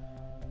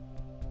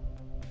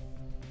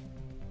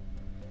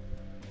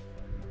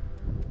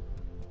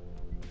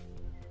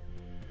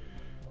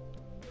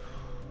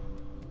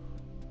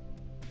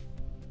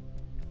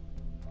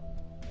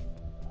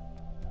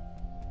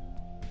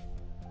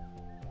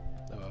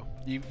 Oh well.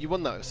 You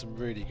won that with some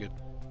really good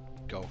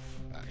golf,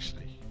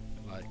 actually.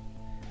 Like,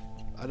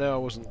 I know I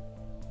wasn't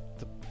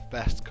the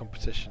best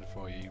competition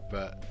for you,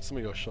 but some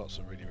of your shots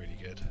are really, really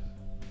good.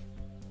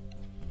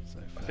 So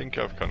I think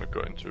I've kind of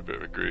got into a bit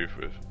of a groove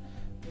with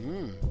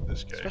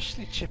this game.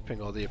 Especially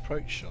chipping or the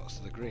approach shots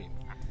to the green.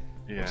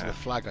 Yeah. Or to the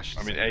flag, I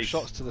should say. Ace,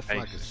 shots to the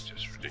flag is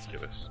just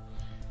ridiculous.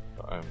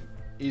 But,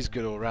 he's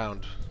good all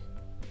round,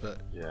 but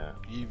yeah,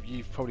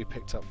 you've probably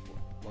picked up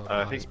one of the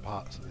hardest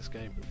parts of this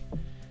game.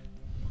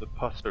 The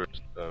putter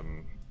is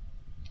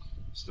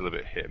still a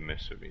bit hit and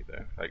miss for me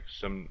though.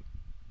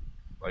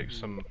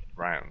 Some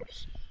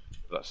rounds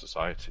of that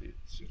society, it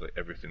seems like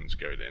everything's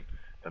going in,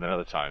 and then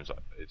other times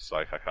it's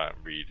like I can't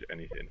read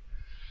anything.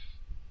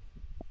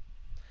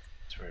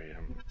 It's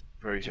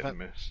very hit and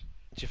miss.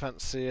 Do you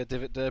fancy a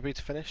Divot Derby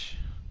to finish?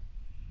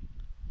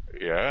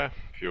 Yeah,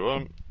 if you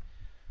want.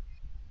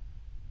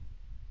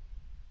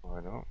 Why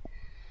not?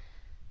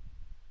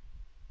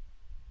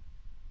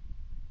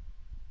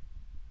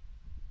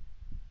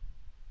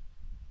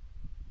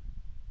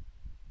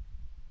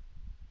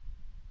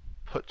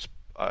 Putts.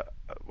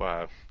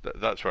 Wow,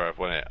 that's where I've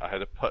won it. I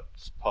had a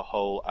putts per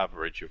hole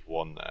average of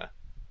 1 there,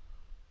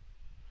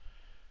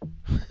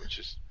 which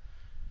is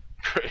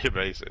pretty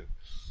amazing.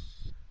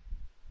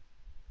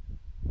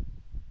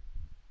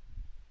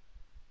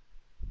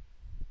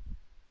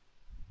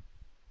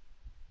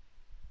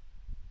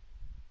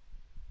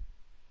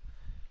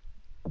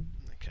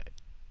 Okay,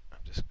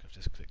 I've just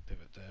clicked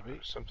Divot Derby.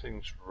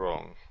 Something's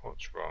wrong.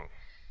 What's wrong?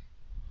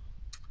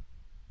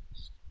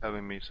 It's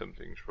telling me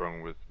something's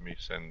wrong with me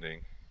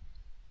sending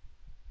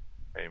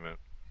payment.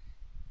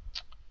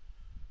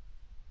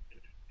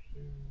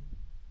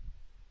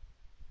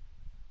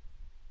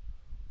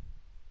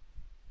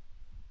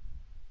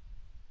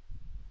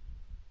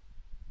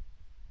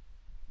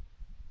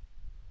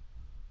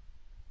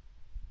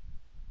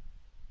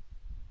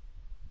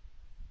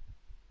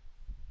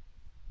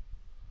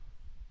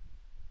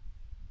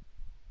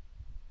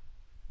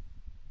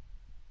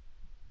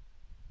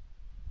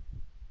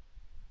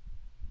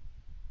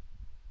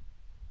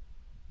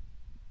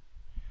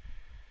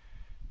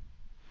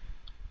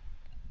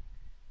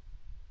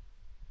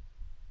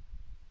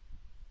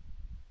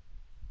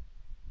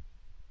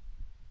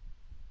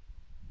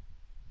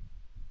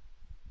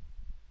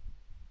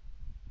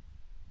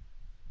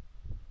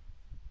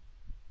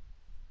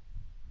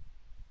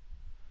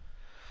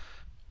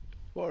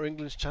 What are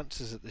England's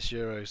chances at this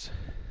Euros?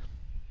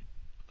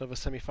 Another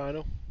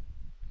semi-final?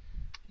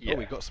 Yeah, oh,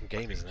 we got some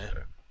gamers in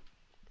there.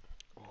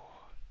 So.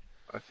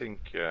 I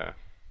think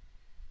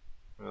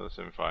another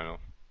semi-final.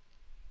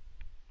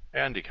 Hey,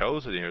 Andy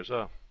Cole's in here as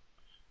well.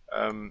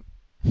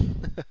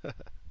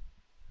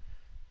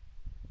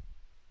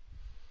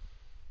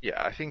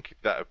 Yeah, I think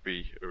that would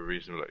be a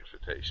reasonable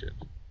expectation.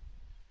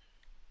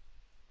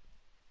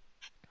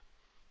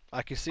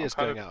 I can see us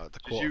going out at the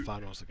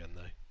quarterfinals again,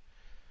 though.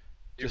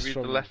 Did you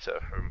read the letter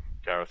from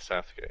Gareth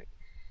Southgate?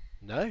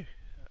 No,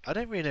 I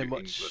don't really know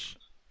much.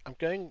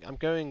 England. I'm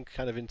going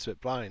kind of into it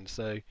blind.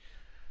 So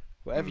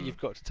whatever you've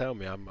got to tell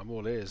me, I'm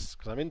all ears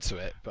because I'm into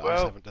it, but I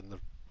just haven't done the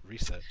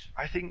research.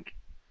 I think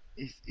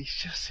he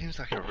just seems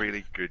like a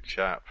really good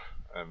chap,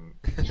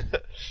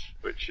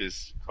 which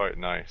is quite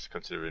nice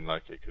considering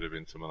like it could have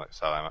been someone like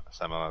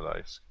Sam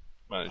Allardyce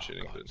managing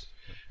England.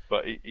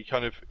 But he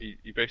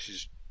basically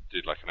just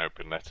did like an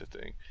open letter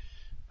thing.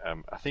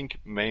 I think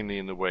mainly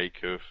in the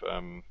wake of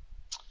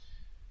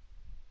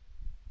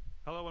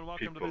hello and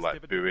welcome people to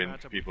like booing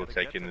people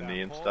taking the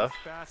knee and stuff.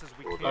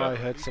 I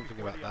heard something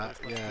about that.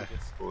 Yeah.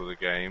 For the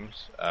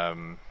games.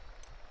 On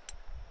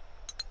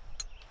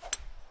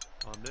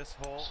this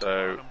hole,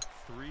 so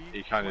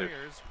he kind of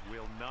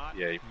will not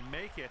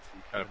make it.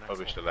 He kind of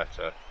published a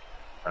letter,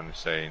 kind of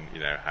saying, you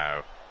know,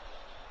 how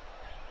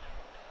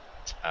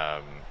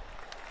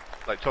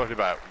like talking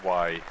about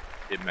why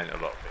it meant a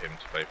lot for him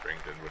to play for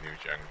England when he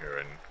was younger,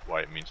 and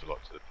why it means a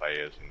lot to the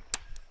players, and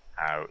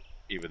how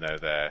even though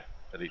they're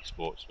elite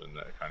sportsmen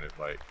that are kind of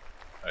like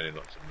earning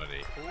lots of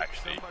money,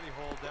 actually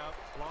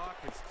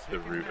the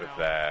root of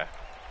their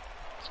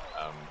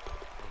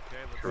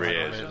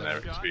careers and their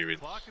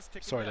experience.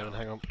 Sorry, Devon,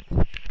 hang on.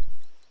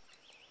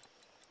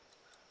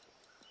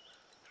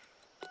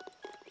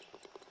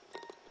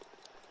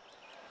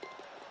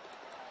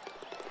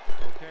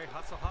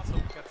 Hustle, hustle.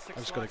 We've got I'm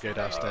just going to go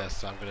downstairs,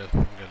 so I'm going to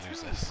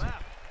lose this.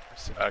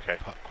 Okay.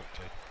 Putt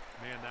quickly.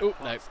 Man, oh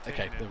no.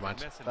 Okay, never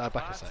mind. Back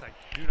a sec.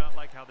 I do not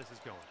like how this is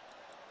going.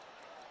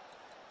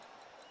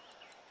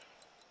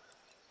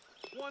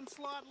 One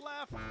slot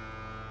left.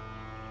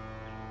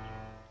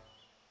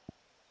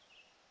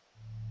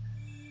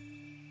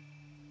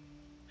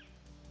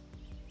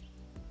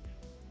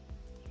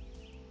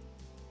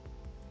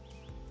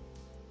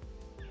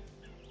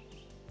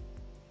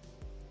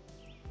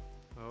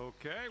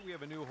 Okay, we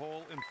have a new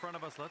hole in front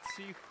of us. Let's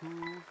see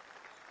who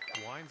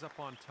winds up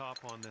on top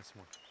on this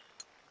one.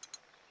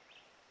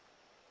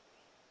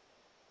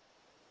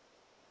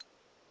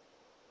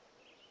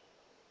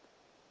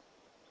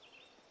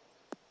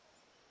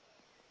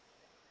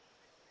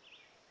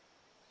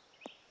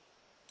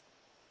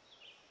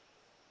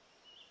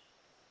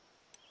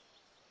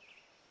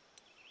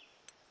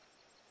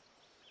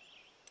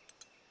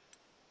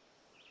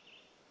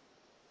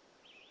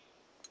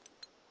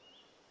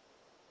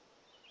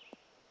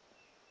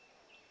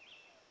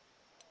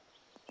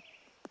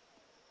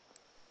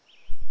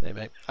 Hey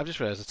mate, I've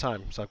just realised the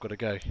time, so I've got to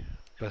go.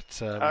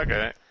 But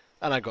okay.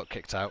 And I got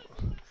kicked out.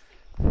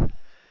 Okay.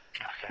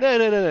 No,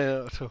 not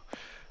at all.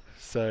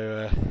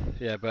 So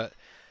yeah, but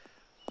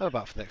I'm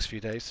about for the next few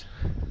days.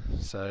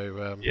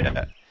 So yeah.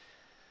 If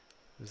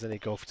there's any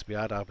golf to be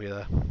had, I'll be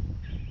there.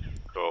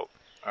 Cool.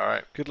 All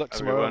right. Good luck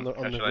tomorrow on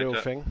the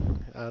real thing.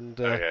 And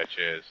yeah,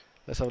 cheers.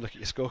 Let's have a look at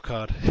your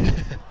scorecard.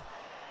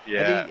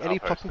 Yeah. Any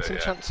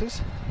Poppington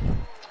chances?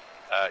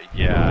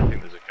 Yeah, I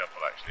think there's a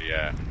couple actually.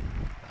 Yeah.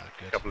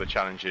 Good. A couple of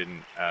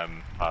challenging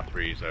par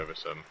threes over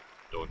some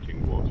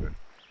daunting water.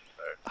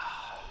 So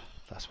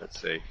that's what.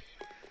 Let's see.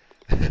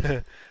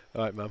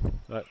 All right, Mum.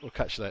 All right, we'll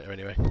catch you later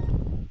anyway.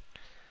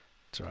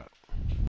 It's all right.